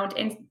round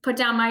and put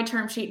down my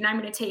term sheet, and I'm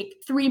going to take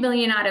 3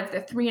 million out of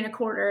the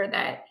 3.25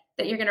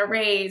 that you're going to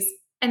raise.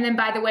 And then,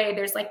 by the way,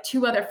 there's like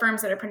 2 other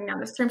firms that are putting down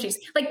those term sheets.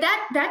 Like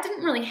that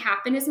didn't really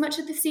happen as much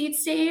at the seed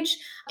stage.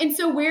 And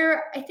so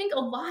where I think a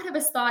lot of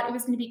us thought it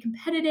was going to be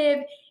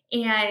competitive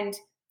and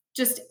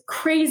just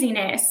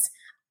craziness,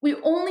 we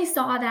only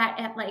saw that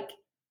at like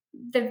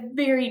the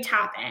very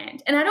top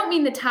end. And I don't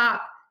mean the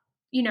top,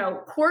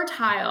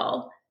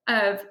 quartile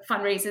of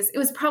fundraisers. It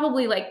was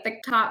probably like the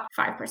top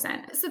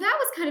 5%. So that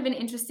was kind of an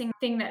interesting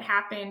thing that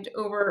happened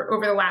over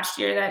the last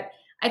year that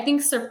I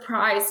think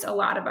surprised a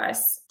lot of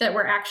us that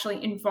were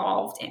actually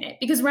involved in it,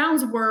 because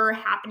rounds were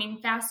happening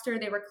faster,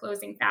 they were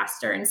closing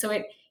faster. And so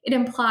it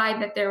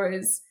implied that there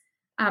was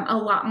a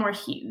lot more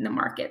heat in the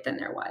market than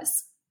there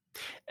was.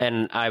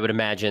 And I would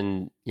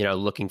imagine,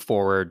 looking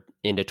forward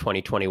into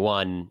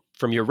 2021,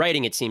 from your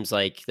writing, it seems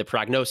like the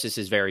prognosis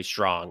is very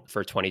strong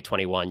for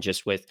 2021,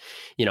 just with,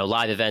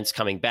 live events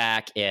coming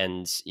back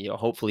and,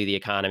 hopefully the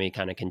economy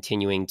kind of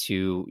continuing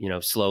to,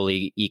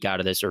 slowly eke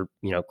out of this or,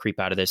 creep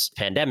out of this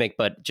pandemic.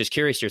 But just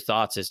curious your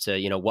thoughts as to,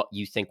 what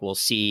you think we'll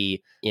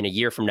see in a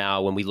year from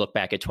now when we look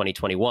back at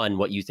 2021,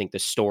 what you think the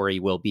story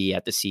will be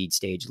at the seed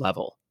stage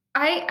level.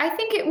 I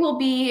think it will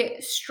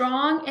be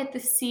strong at the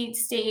seed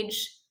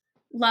stage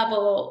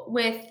level,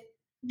 with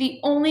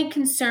the only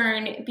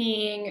concern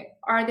being,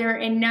 are there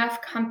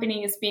enough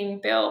companies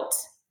being built,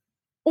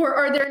 or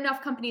are there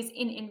enough companies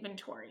in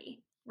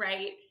inventory,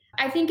 right?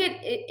 I think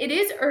it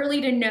is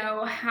early to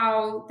know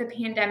how the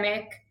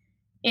pandemic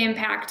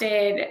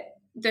impacted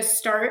the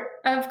start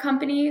of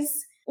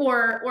companies,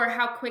 or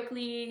how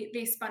quickly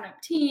they spun up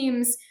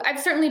teams. I've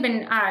certainly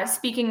been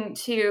speaking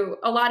to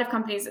a lot of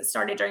companies that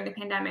started during the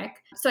pandemic.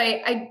 So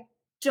I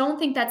don't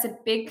think that's a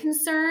big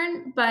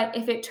concern. But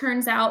if it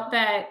turns out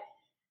that,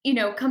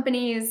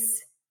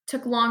 companies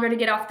took longer to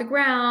get off the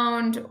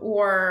ground,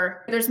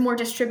 or there's more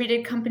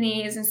distributed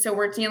companies, and so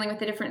we're dealing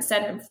with a different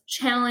set of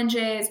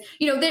challenges,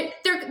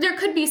 there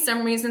could be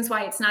some reasons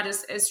why it's not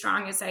as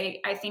strong as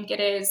I think it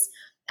is.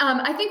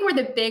 I think where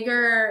the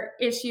bigger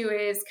issue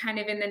is kind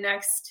of in the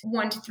next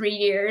 1 to 3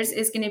 years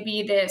is going to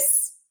be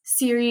this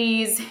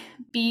Series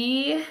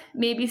B,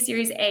 maybe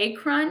Series A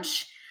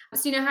crunch.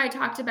 So how I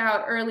talked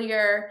about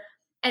earlier,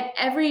 at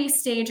every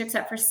stage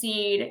except for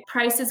seed,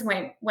 prices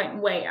went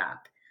way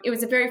up. It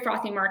was a very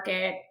frothy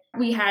market.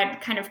 We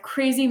had kind of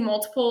crazy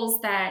multiples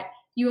that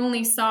you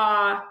only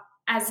saw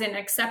as an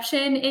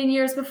exception in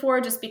years before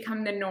just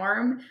become the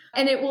norm.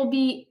 And it will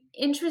be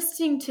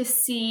interesting to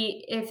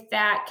see if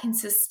that can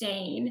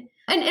sustain.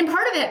 And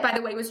part of it, by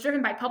the way, was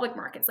driven by public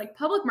markets. Like,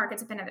 public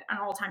markets have been at an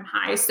all-time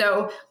high.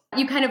 So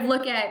you kind of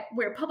look at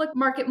where public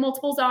market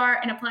multiples are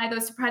and apply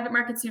those to private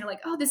markets. You're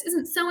like, oh, this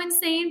isn't so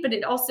insane, but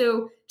it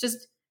also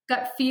just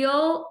gut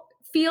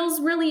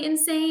feels really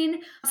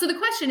insane. So the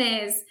question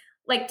is,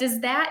 does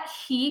that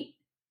heat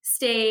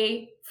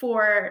stay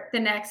for the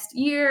next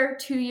year,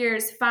 2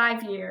 years,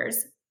 5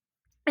 years?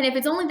 And if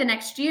it's only the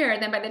next year,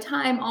 then by the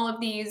time all of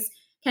these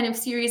kind of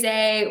Series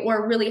A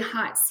or really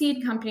hot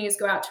seed companies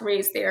go out to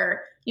raise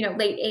their,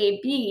 late A,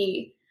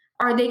 B,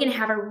 are they going to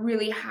have a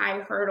really high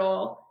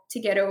hurdle to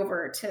get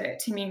over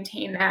to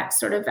maintain that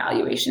sort of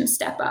valuation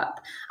step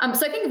up?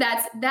 So I think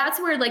that's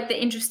where the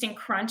interesting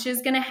crunch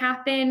is going to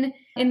happen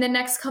in the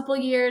next couple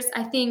of years.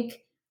 I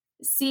think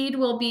seed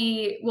will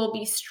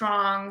be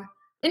strong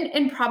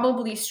and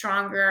probably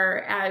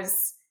stronger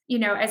as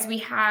we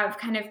have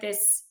kind of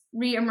this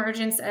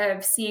reemergence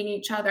of seeing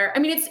each other. I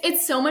mean,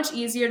 it's so much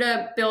easier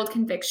to build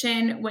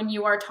conviction when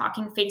you are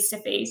talking face to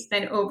face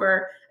than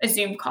over a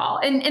Zoom call.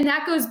 And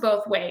that goes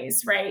both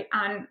ways, right?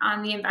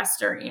 On the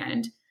investor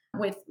and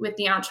with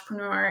the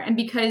entrepreneur. And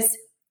because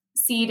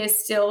seed is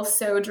still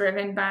so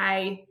driven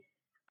by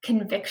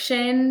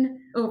conviction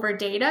over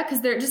data,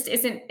 because there just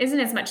isn't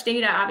as much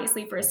data,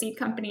 obviously, for a seed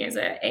company as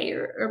a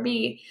or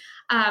B.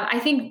 I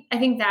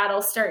think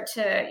that'll start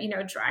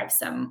to drive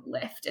some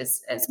lift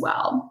as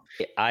well.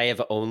 I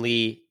have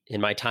only,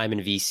 in my time in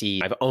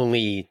VC, I've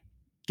only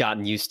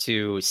gotten used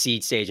to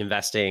seed stage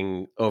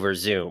investing over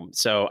Zoom.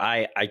 So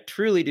I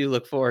truly do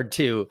look forward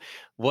to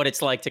what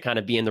it's like to kind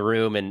of be in the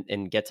room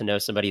and get to know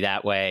somebody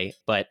that way.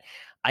 But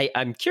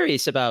I'm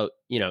curious about,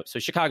 so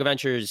Chicago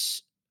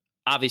Ventures,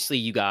 obviously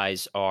you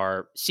guys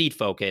are seed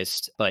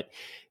focused, but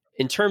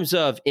in terms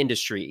of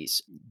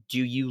industries,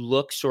 do you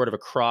look sort of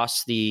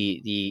across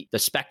the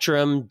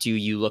spectrum? Do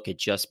you look at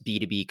just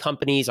B2B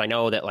companies? I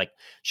know that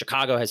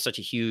Chicago has such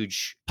a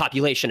huge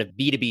population of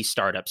B2B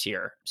startups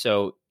here.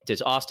 So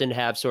does Austin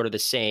have sort of the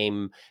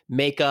same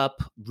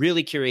makeup?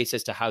 Really curious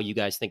as to how you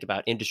guys think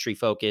about industry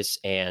focus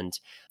and,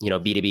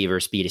 B2B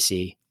versus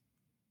B2C.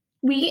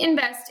 We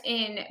invest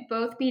in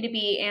both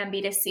B2B and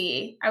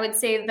B2C. I would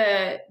say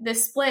the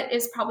split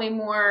is probably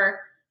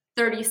more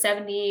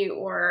 30-70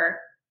 or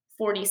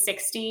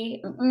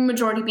 40-60,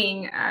 majority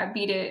being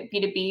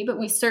B2B, but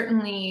we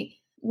certainly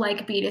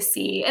like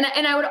B2C.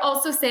 And I would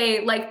also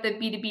say the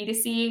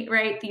B2B2C,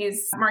 right?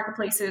 These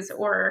marketplaces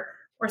or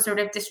sort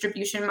of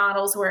distribution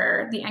models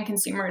where the end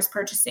consumer is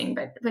purchasing,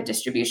 but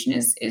distribution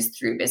is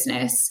through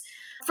business.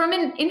 From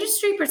an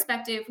industry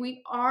perspective,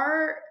 we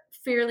are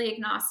fairly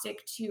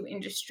agnostic to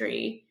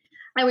industry.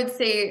 I would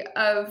say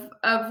of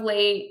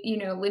late,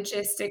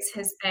 logistics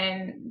has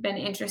been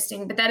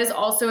interesting, but that is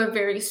also a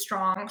very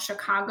strong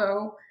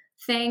Chicago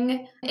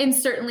thing, and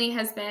certainly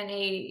has been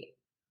a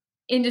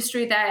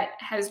industry that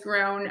has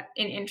grown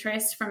in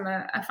interest from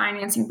a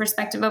financing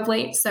perspective of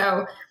late.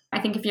 So I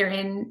think if you're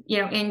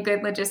in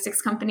good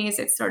logistics companies,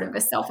 it's sort of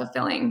a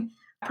self-fulfilling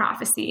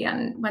prophecy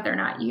on whether or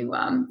not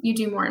you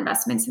do more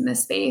investments in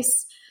this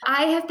space.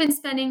 I have been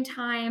spending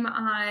time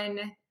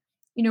on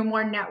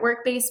more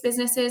network-based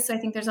businesses. So I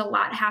think there's a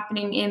lot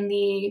happening in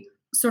the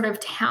sort of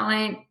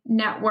talent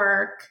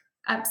network,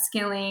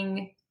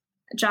 upskilling,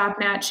 job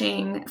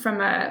matching from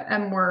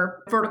a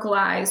more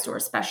verticalized or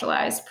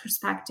specialized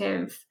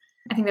perspective.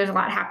 I think there's a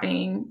lot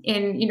happening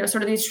in,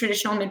 sort of these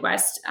traditional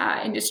Midwest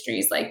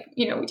industries, like,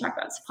 we talk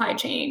about supply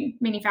chain,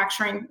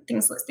 manufacturing,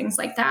 things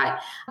like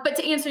that. But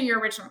to answer your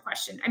original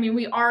question, I mean,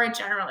 we are a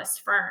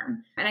generalist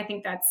firm. And I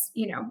think that's,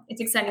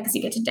 it's exciting because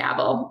you get to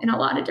dabble in a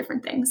lot of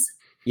different things.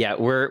 Yeah,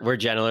 we're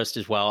generalists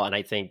as well. And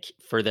I think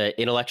for the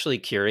intellectually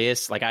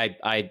curious, like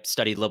I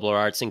studied liberal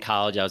arts in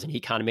college. I was an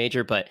econ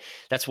major, but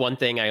that's one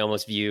thing I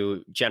almost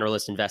view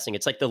generalist investing.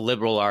 It's like the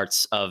liberal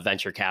arts of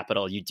venture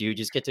capital. You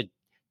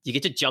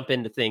get to jump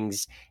into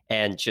things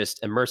and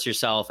just immerse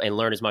yourself and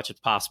learn as much as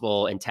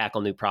possible and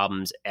tackle new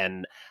problems.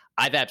 And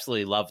I've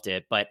absolutely loved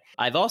it. But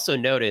I've also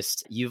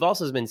noticed you've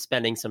also been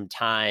spending some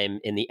time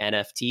in the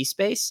NFT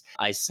space.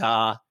 I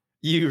saw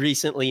you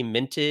recently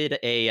minted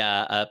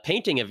a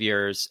painting of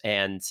yours,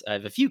 and I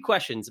have a few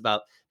questions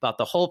about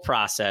the whole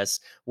process.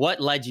 What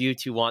led you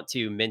to want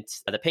to mint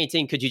the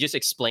painting? Could you just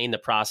explain the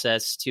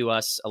process to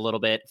us a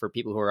little bit for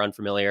people who are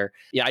unfamiliar?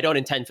 Yeah, I don't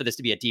intend for this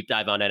to be a deep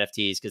dive on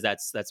NFTs because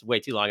that's way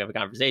too long of a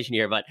conversation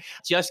here, but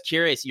just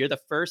curious, you're the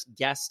first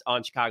guest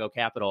on Chicago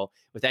Capital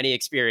with any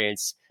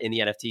experience in the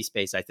NFT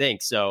space, I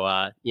think. So,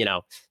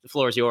 the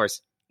floor is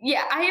yours.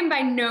 Yeah, I am by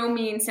no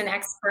means an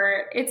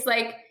expert. It's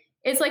like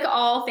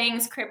all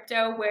things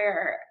crypto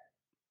where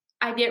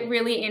I get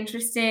really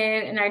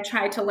interested and I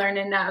try to learn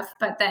enough,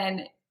 but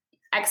then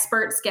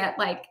experts get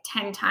like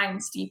 10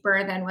 times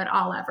deeper than what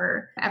I'll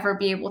ever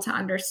be able to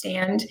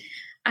understand.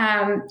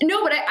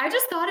 No, but I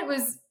just thought it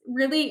was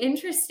really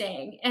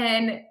interesting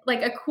and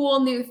like a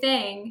cool new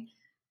thing.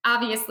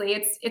 Obviously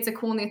it's a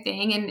cool new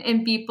thing,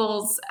 and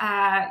Beeple's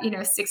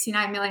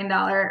 $69 million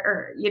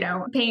or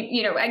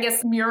paint, I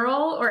guess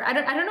mural, or I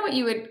don't know what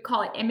you would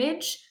call it,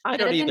 image. I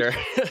don't either.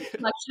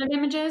 Collection of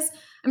images.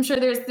 I'm sure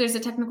there's a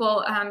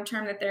technical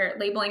term that they're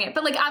labeling it,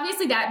 but like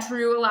obviously that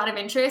drew a lot of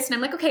interest, and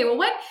I'm like, okay, well,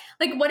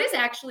 what is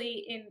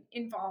actually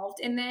involved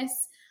in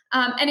this?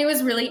 And it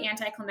was really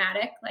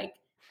anticlimactic. Like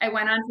I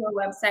went onto a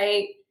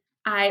website,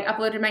 I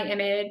uploaded my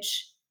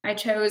image. I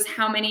chose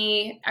how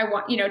many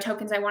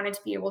tokens I wanted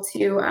to be able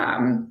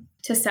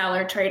to sell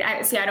or trade.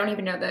 I don't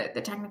even know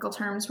the technical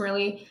terms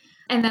really.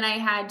 And then I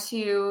had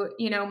to,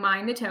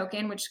 mine the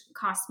token, which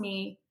cost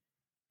me,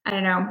 I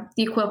don't know,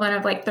 the equivalent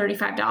of like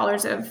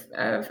 $35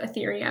 of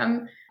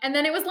Ethereum. And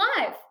then it was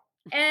live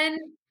and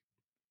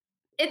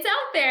it's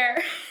out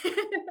there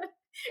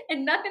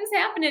and nothing's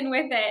happening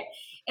with it.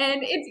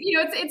 And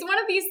it's one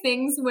of these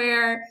things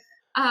where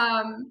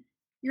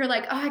you're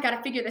like, oh, I got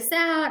to figure this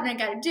out and I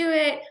got to do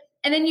it.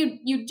 And then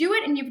you do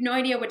it and you have no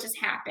idea what just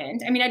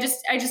happened. I mean, I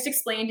just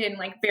explained in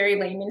like very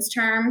layman's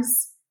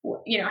terms,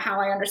 how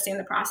I understand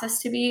the process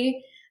to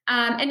be.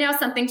 And now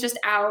something's just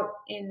out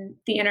in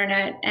the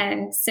internet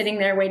and sitting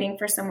there waiting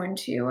for someone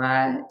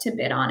to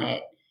bid on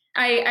it.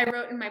 I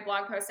wrote in my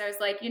blog post, I was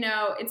like,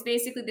 it's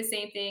basically the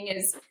same thing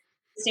as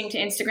listing to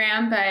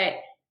Instagram, but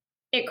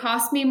it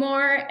cost me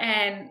more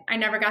and I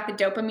never got the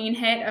dopamine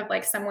hit of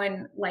like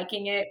someone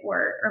liking it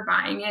or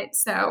buying it.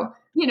 So,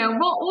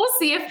 we'll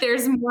see if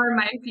there's more in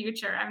my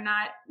future. I'm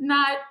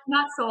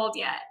not sold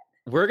yet.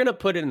 We're going to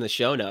put it in the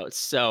show notes.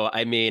 So,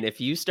 I mean, if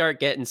you start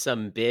getting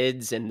some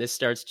bids and this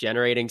starts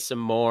generating some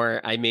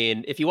more, I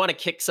mean, if you want to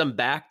kick some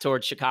back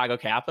towards Chicago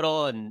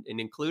Capital and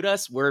include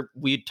us,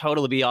 we'd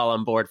totally be all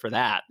on board for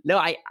that. No,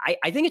 I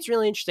think it's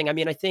really interesting. I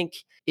mean, I think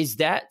is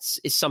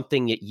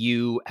something that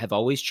you have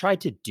always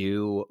tried to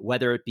do,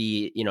 whether it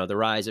be, the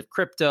rise of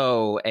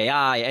crypto,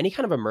 AI, any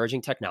kind of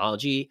emerging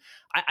technology.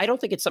 I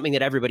don't think it's something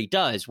that everybody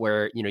does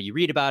where, you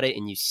read about it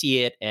and you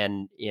see it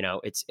and,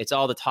 it's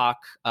all the talk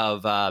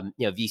of,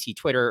 VC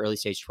Twitter, early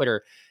stage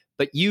Twitter,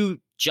 but you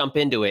jump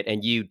into it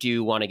and you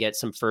do want to get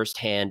some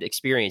firsthand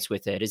experience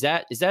with it. Is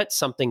that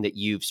something that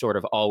you've sort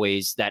of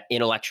always, that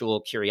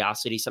intellectual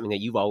curiosity, something that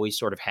you've always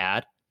sort of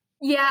had?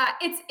 Yeah,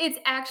 it's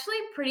actually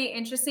pretty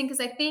interesting because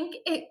I think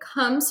it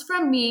comes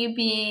from me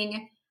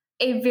being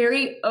a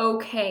very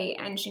okay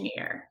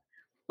engineer.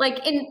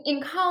 Like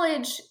in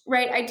college,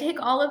 right, I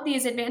take all of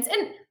these advanced,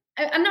 and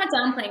I'm not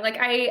downplaying, like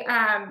I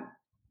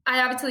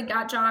obviously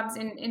got jobs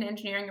in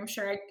engineering. I'm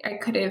sure I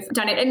could have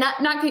done it, and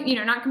not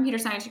computer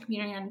science or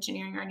computer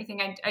engineering or anything.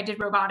 I did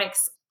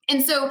robotics.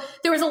 And so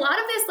there was a lot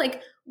of this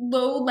like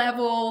low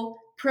level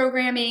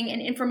programming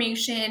and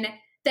information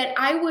that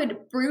I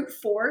would brute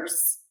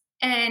force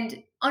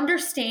and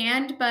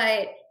understand,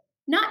 but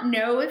not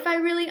know if I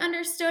really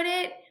understood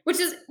it, which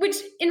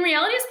in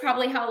reality is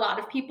probably how a lot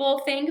of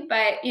people think.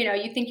 But,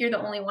 you think you're the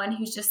only one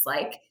who's just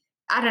like,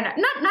 I don't know,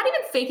 not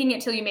even faking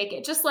it till you make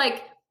it. Just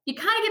like you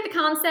kind of get the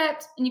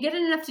concept and you get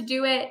it enough to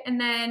do it.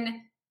 And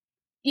then,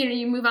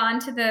 you move on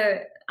to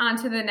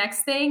the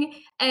next thing.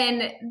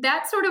 And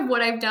that's sort of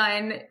what I've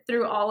done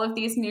through all of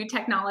these new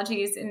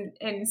technologies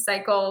and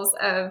cycles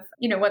of,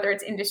 whether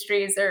it's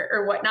industries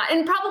or whatnot,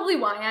 and probably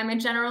why I'm a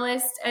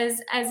generalist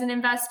as an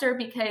investor,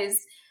 because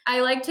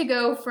I like to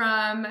go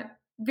from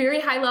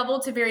very high level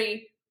to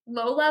very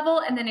low level.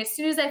 And then as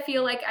soon as I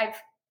feel like I've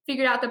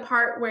figured out the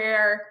part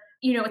where,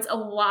 it's a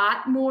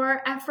lot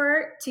more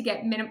effort to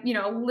get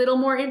a little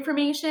more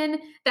information,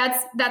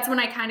 that's when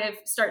I kind of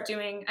start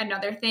doing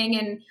another thing.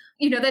 And,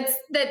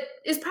 that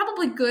is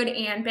probably good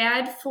and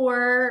bad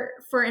for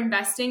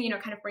investing,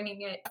 kind of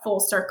bringing it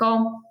full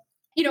circle.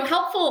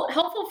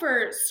 Helpful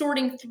for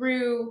sorting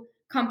through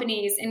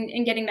companies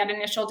and getting that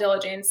initial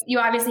diligence. You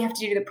obviously have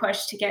to do the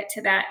push to get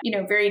to that,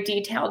 very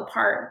detailed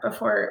part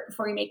before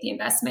you make the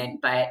investment.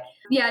 But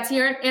yeah, to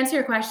answer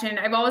your question,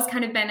 I've always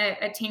kind of been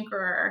a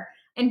tinkerer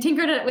and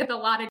tinkered it with a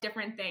lot of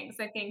different things.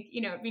 I think,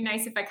 it'd be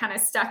nice if I kind of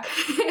stuck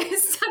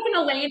in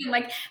a lane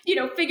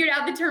and figured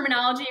out the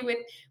terminology with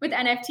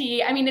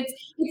NFT. I mean,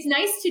 it's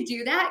nice to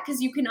do that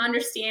because you can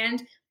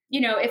understand,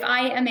 if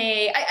I am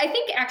I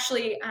think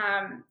actually,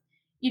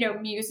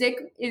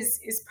 music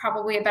is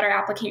probably a better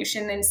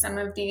application than some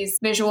of these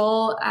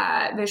visual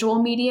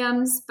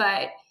mediums.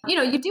 But,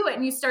 you do it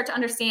and you start to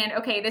understand,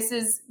 okay, this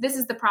is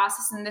the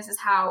process and this is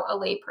how a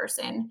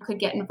layperson could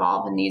get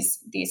involved in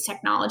these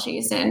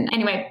technologies. And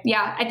anyway,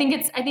 yeah, I think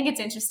it's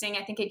interesting.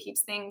 I think it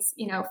keeps things,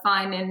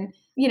 fun and,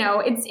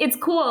 it's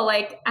cool.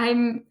 Like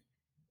I'm,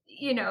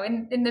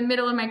 in the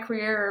middle of my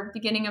career or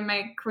beginning of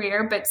my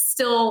career, but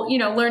still,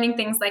 learning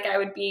things like I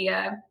would be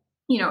a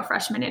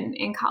freshman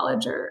in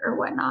college or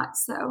whatnot.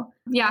 So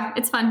yeah,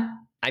 it's fun.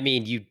 I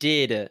mean, you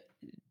did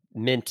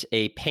mint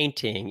a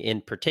painting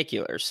in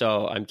particular.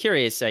 So I'm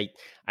curious, I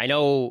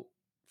know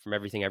from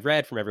everything I've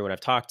read, from everyone I've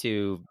talked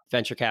to,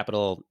 venture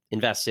capital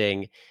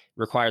investing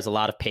requires a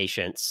lot of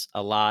patience,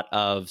 a lot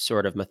of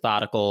sort of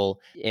methodical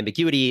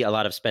ambiguity, a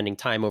lot of spending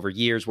time over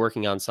years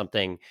working on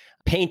something.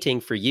 Painting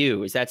for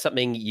you, is that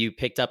something you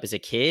picked up as a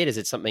kid? Is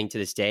it something to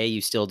this day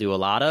you still do a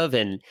lot of?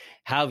 And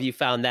how have you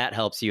found that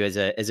helps you as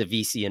a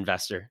VC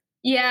investor?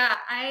 Yeah,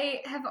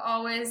 I have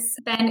always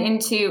been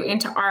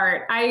into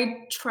art.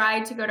 I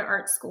tried to go to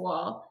art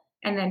school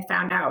and then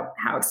found out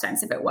how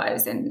expensive it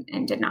was and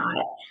did not.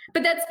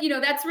 But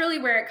that's really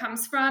where it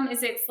comes from,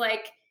 is it's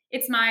like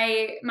it's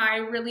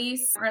my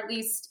release, or at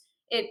least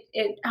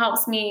it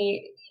helps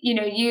me,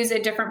 use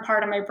a different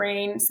part of my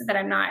brain so that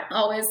I'm not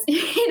always,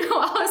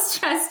 always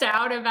stressed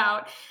out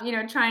about,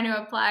 trying to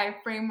apply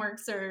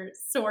frameworks or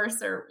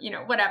source or,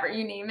 whatever,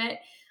 you name it.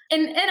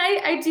 And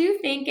I do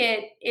think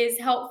it is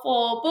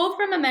helpful both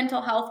from a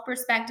mental health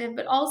perspective,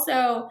 but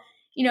also,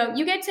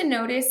 you get to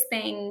notice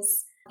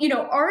things.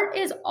 Art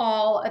is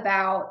all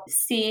about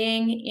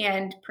seeing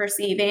and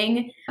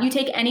perceiving. You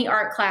take any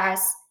art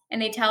class and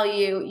they tell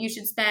you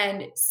should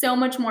spend so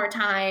much more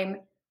time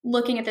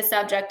looking at the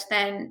subject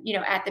than,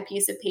 at the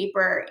piece of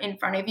paper in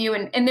front of you.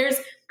 And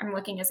I'm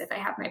looking as if I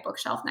have my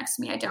bookshelf next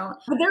to me. I don't.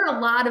 But there are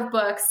a lot of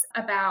books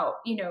about,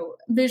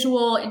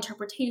 visual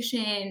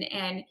interpretation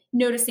and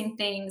noticing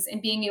things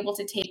and being able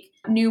to take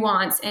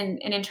nuance and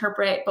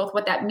interpret both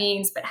what that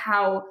means, but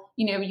how,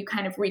 you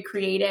kind of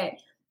recreate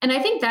it. And I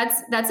think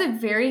that's a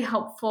very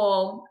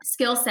helpful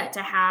skill set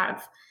to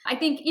have. I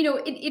think,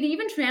 it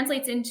even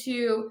translates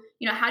into,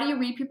 how do you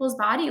read people's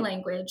body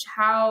language?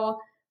 How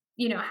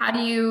do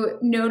you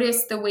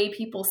notice the way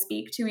people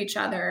speak to each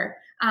other?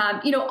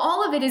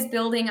 All of it is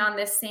building on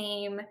the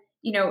same,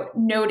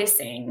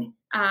 noticing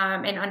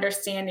and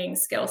understanding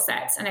skill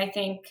sets. And I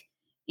think,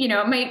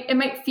 it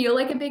might feel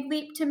like a big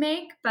leap to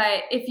make,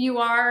 but if you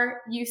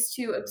are used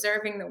to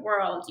observing the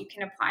world, you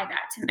can apply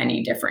that to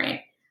many different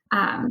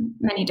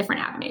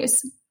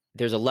avenues.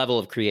 There's a level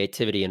of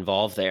creativity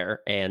involved there,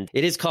 and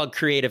it is called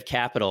creative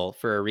capital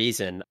for a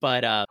reason.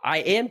 But I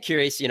am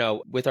curious,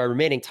 with our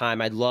remaining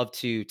time, I'd love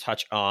to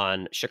touch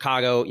on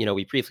Chicago.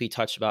 We briefly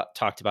talked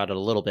about it a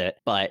little bit,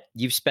 but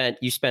you spent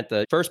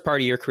the first part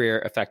of your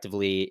career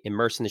effectively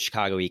immersed in the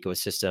Chicago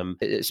ecosystem,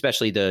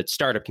 especially the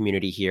startup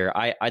community here.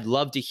 I'd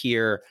love to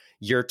hear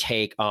your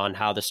take on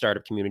how the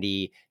startup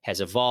community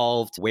has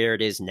evolved, where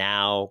it is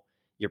now,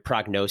 your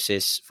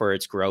prognosis for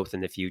its growth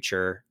in the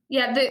future.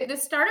 Yeah, the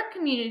startup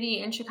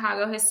community in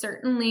Chicago has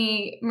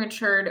certainly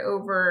matured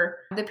over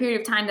the period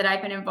of time that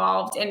I've been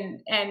involved.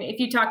 And if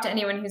you talk to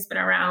anyone who's been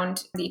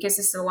around the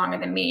ecosystem longer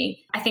than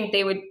me, I think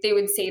they would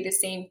say the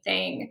same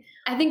thing.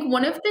 I think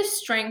one of the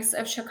strengths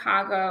of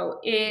Chicago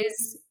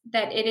is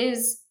that it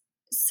is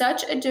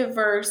such a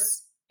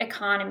diverse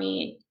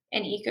economy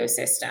and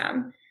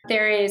ecosystem.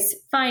 There is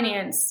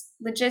finance,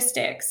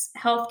 logistics,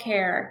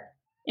 healthcare,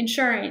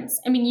 insurance.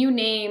 I mean, you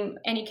name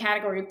any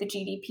category of the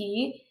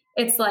GDP,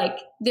 it's like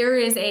there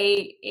is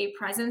a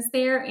presence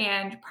there,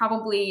 and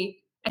probably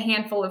a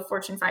handful of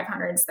Fortune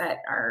 500s that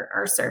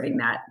are serving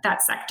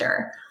that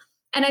sector.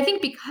 And I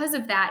think because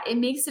of that, it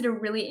makes it a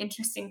really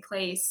interesting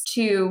place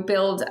to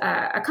build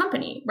a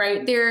company,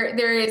 right?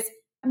 There is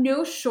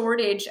no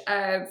shortage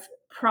of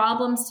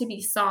problems to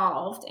be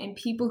solved and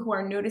people who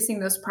are noticing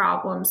those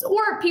problems,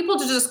 or people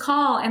to just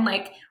call and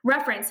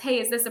reference, hey,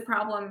 is this a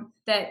problem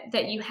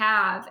that you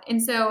have?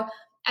 And so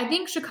I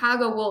think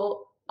Chicago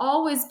will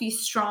always be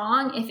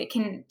strong if it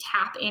can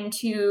tap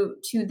into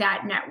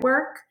that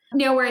network.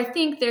 Now, where I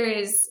think there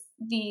is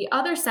the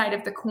other side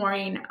of the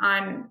coin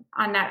on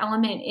that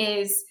element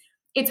is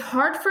it's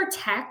hard for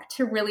tech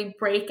to really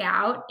break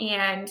out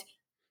and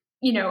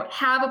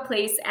have a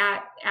place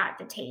at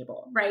the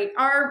table, right?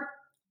 Our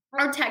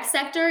tech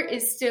sector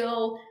is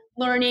still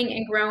learning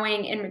and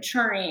growing and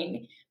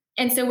maturing.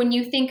 And so when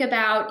you think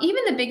about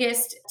even the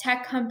biggest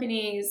tech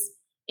companies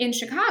in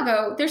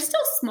Chicago, they're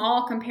still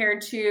small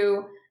compared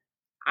to,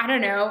 I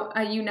don't know,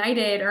 a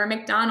United or a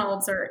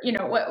McDonald's or,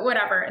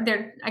 whatever.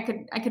 I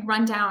could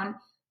run down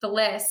the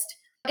list.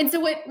 And so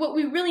what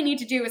we really need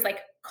to do is like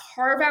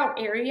carve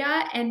out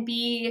area and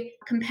be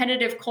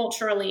competitive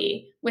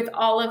culturally with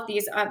all of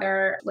these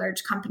other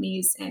large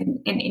companies and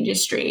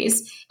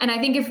industries. And I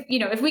think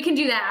if we can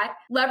do that,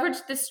 leverage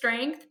the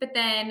strength, but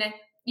then,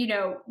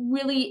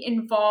 really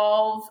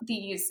involve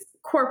these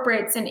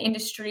corporates and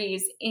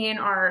industries in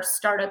our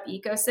startup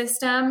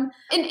ecosystem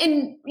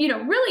and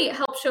really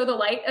help show the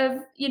light of,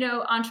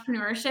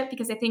 entrepreneurship,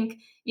 because I think,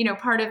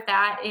 part of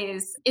that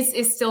is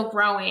still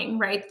growing,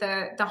 right?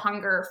 The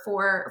hunger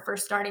for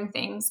starting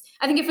things.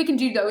 I think if we can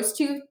do those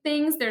two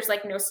things, there's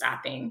like no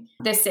stopping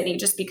this city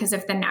just because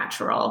of the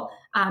natural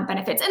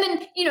benefits. And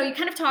then, you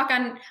kind of talk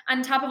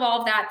on top of all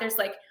of that, there's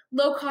like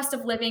low cost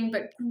of living,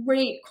 but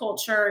great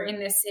culture in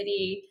this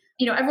city.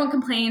 Everyone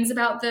complains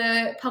about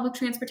the public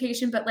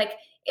transportation, but like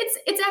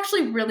it's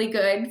actually really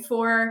good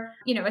for,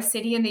 a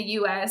city in the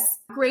US.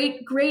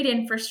 Great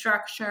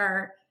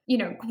infrastructure,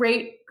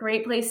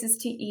 great places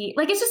to eat.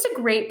 Like, it's just a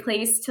great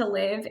place to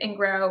live and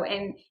grow.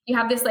 And you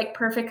have this like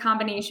perfect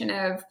combination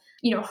of,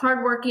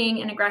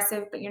 hardworking and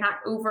aggressive, but you're not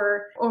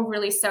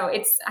overly so.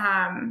 It's,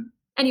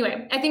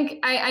 anyway, I think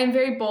I'm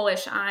very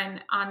bullish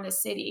on the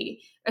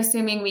city,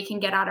 assuming we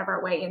can get out of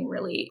our way and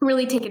really,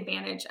 really take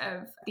advantage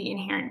of the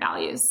inherent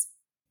values.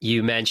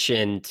 You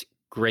mentioned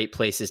great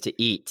places to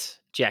eat.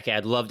 Jackie,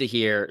 I'd love to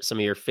hear some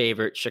of your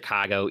favorite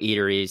Chicago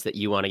eateries that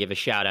you want to give a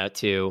shout out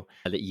to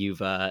that you've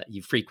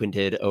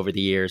frequented over the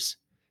years.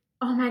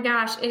 Oh my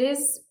gosh, it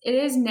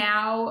is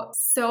now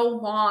so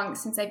long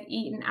since I've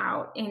eaten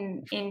out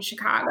in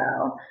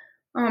Chicago.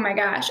 Oh my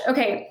gosh.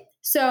 Okay,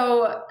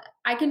 so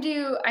I can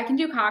do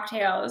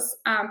cocktails.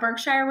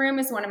 Berkshire Room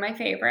is one of my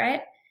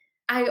favorite.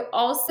 I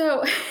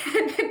also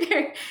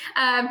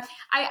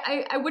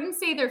I wouldn't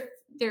say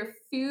their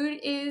food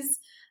is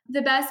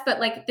the best, but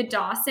like the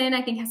Dawson,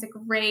 I think, has a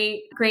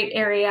great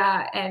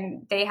area,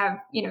 and they have,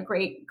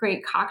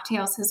 great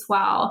cocktails as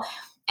well.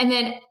 And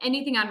then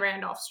anything on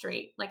Randolph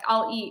Street, like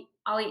I'll eat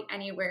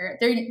anywhere.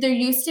 There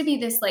used to be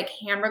this like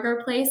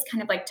hamburger place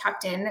kind of like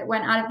tucked in that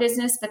went out of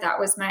business, but that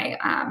was my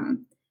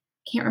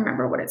can't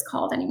remember what it's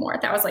called anymore.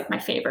 That was like my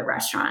favorite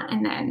restaurant.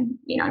 And then,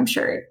 I'm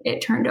sure it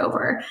turned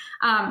over.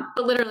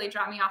 But literally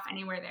drop me off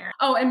anywhere there.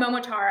 Oh, and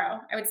Momotaro.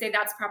 I would say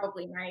that's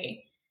probably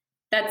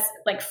that's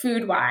like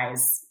food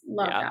wise.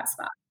 Love that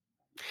spot.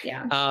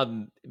 Yeah.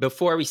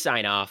 Before we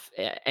sign off,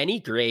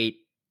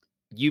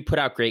 you put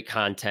out great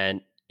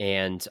content,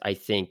 and I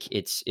think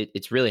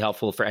it's really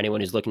helpful for anyone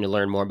who's looking to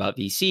learn more about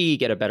VC,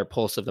 get a better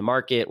pulse of the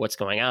market, what's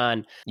going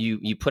on.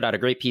 You put out a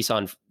great piece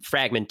on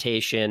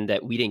fragmentation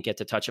that we didn't get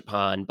to touch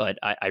upon, but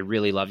I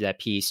really love that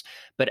piece.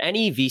 But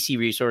any VC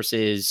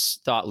resources,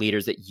 thought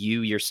leaders that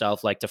you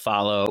yourself like to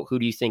follow, who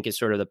do you think is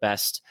sort of the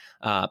best,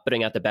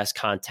 putting out the best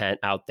content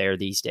out there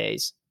these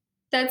days?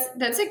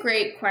 That's a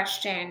great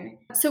question.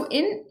 So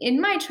in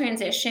my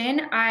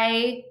transition,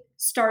 I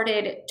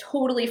started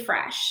totally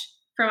fresh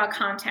from a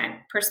content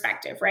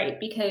perspective, right?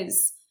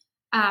 Because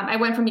I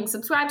went from being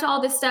subscribed to all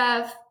this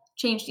stuff,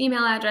 changed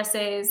email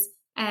addresses,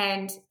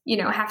 and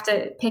have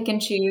to pick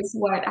and choose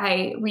what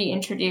I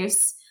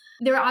reintroduce.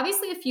 There are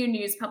obviously a few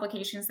news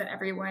publications that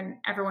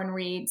everyone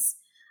reads.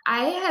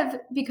 I have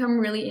become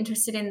really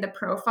interested in The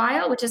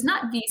Profile, which is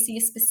not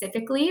VC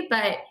specifically,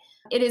 but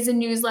it is a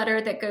newsletter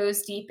that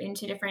goes deep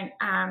into different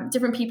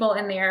people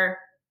and their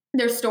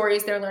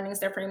stories, their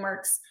learnings, their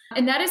frameworks.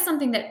 And that is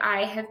something that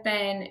I have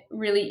been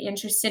really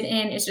interested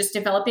in, is just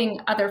developing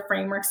other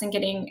frameworks and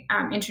getting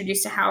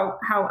introduced to how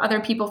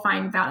other people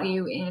find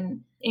value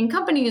in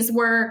companies'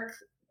 work,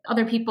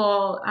 other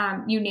people,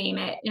 you name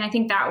it. And I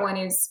think that one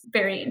is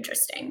very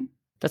interesting.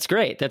 That's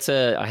great.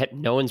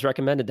 No one's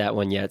recommended that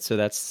one yet. So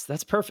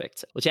that's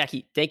perfect. Well,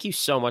 Jackie, thank you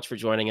so much for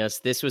joining us.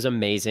 This was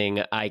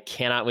amazing. I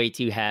cannot wait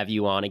to have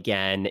you on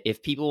again.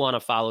 If people want to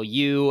follow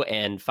you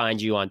and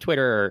find you on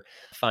Twitter or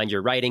find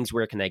your writings,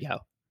 where can they go?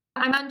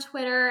 I'm on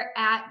Twitter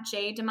at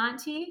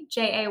JayDeMonte,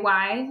 Jay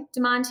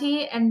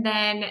Demonte. And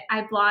then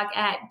I blog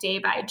at Day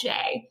by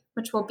Jay,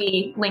 which will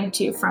be linked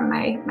to from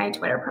my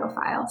Twitter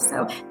profile.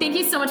 So thank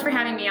you so much for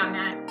having me on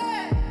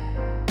that.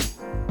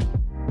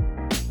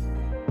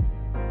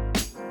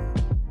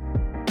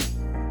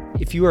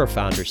 If you are a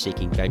founder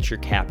seeking venture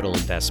capital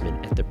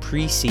investment at the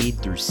pre-seed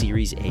through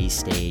Series A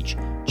stage,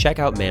 check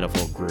out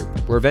Manifold Group.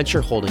 We're a venture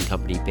holding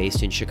company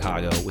based in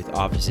Chicago with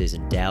offices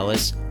in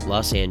Dallas,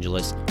 Los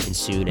Angeles, and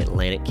soon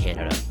Atlantic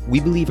Canada. We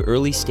believe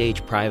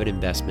early-stage private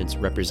investments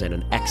represent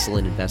an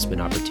excellent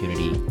investment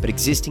opportunity, but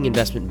existing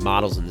investment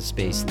models in the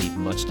space leave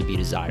much to be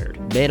desired.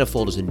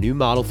 Manifold is a new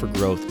model for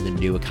growth in the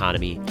new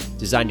economy,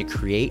 designed to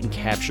create and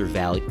capture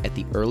value at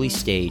the early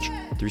stage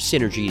through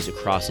synergies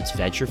across its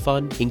venture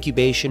fund,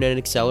 incubation and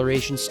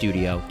acceleration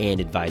studio, and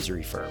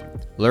advisory firm.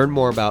 Learn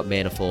more about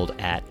Manifold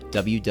at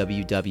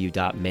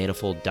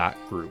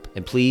www.manifold.group.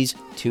 And please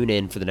tune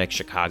in for the next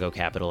Chicago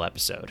Capital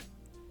episode.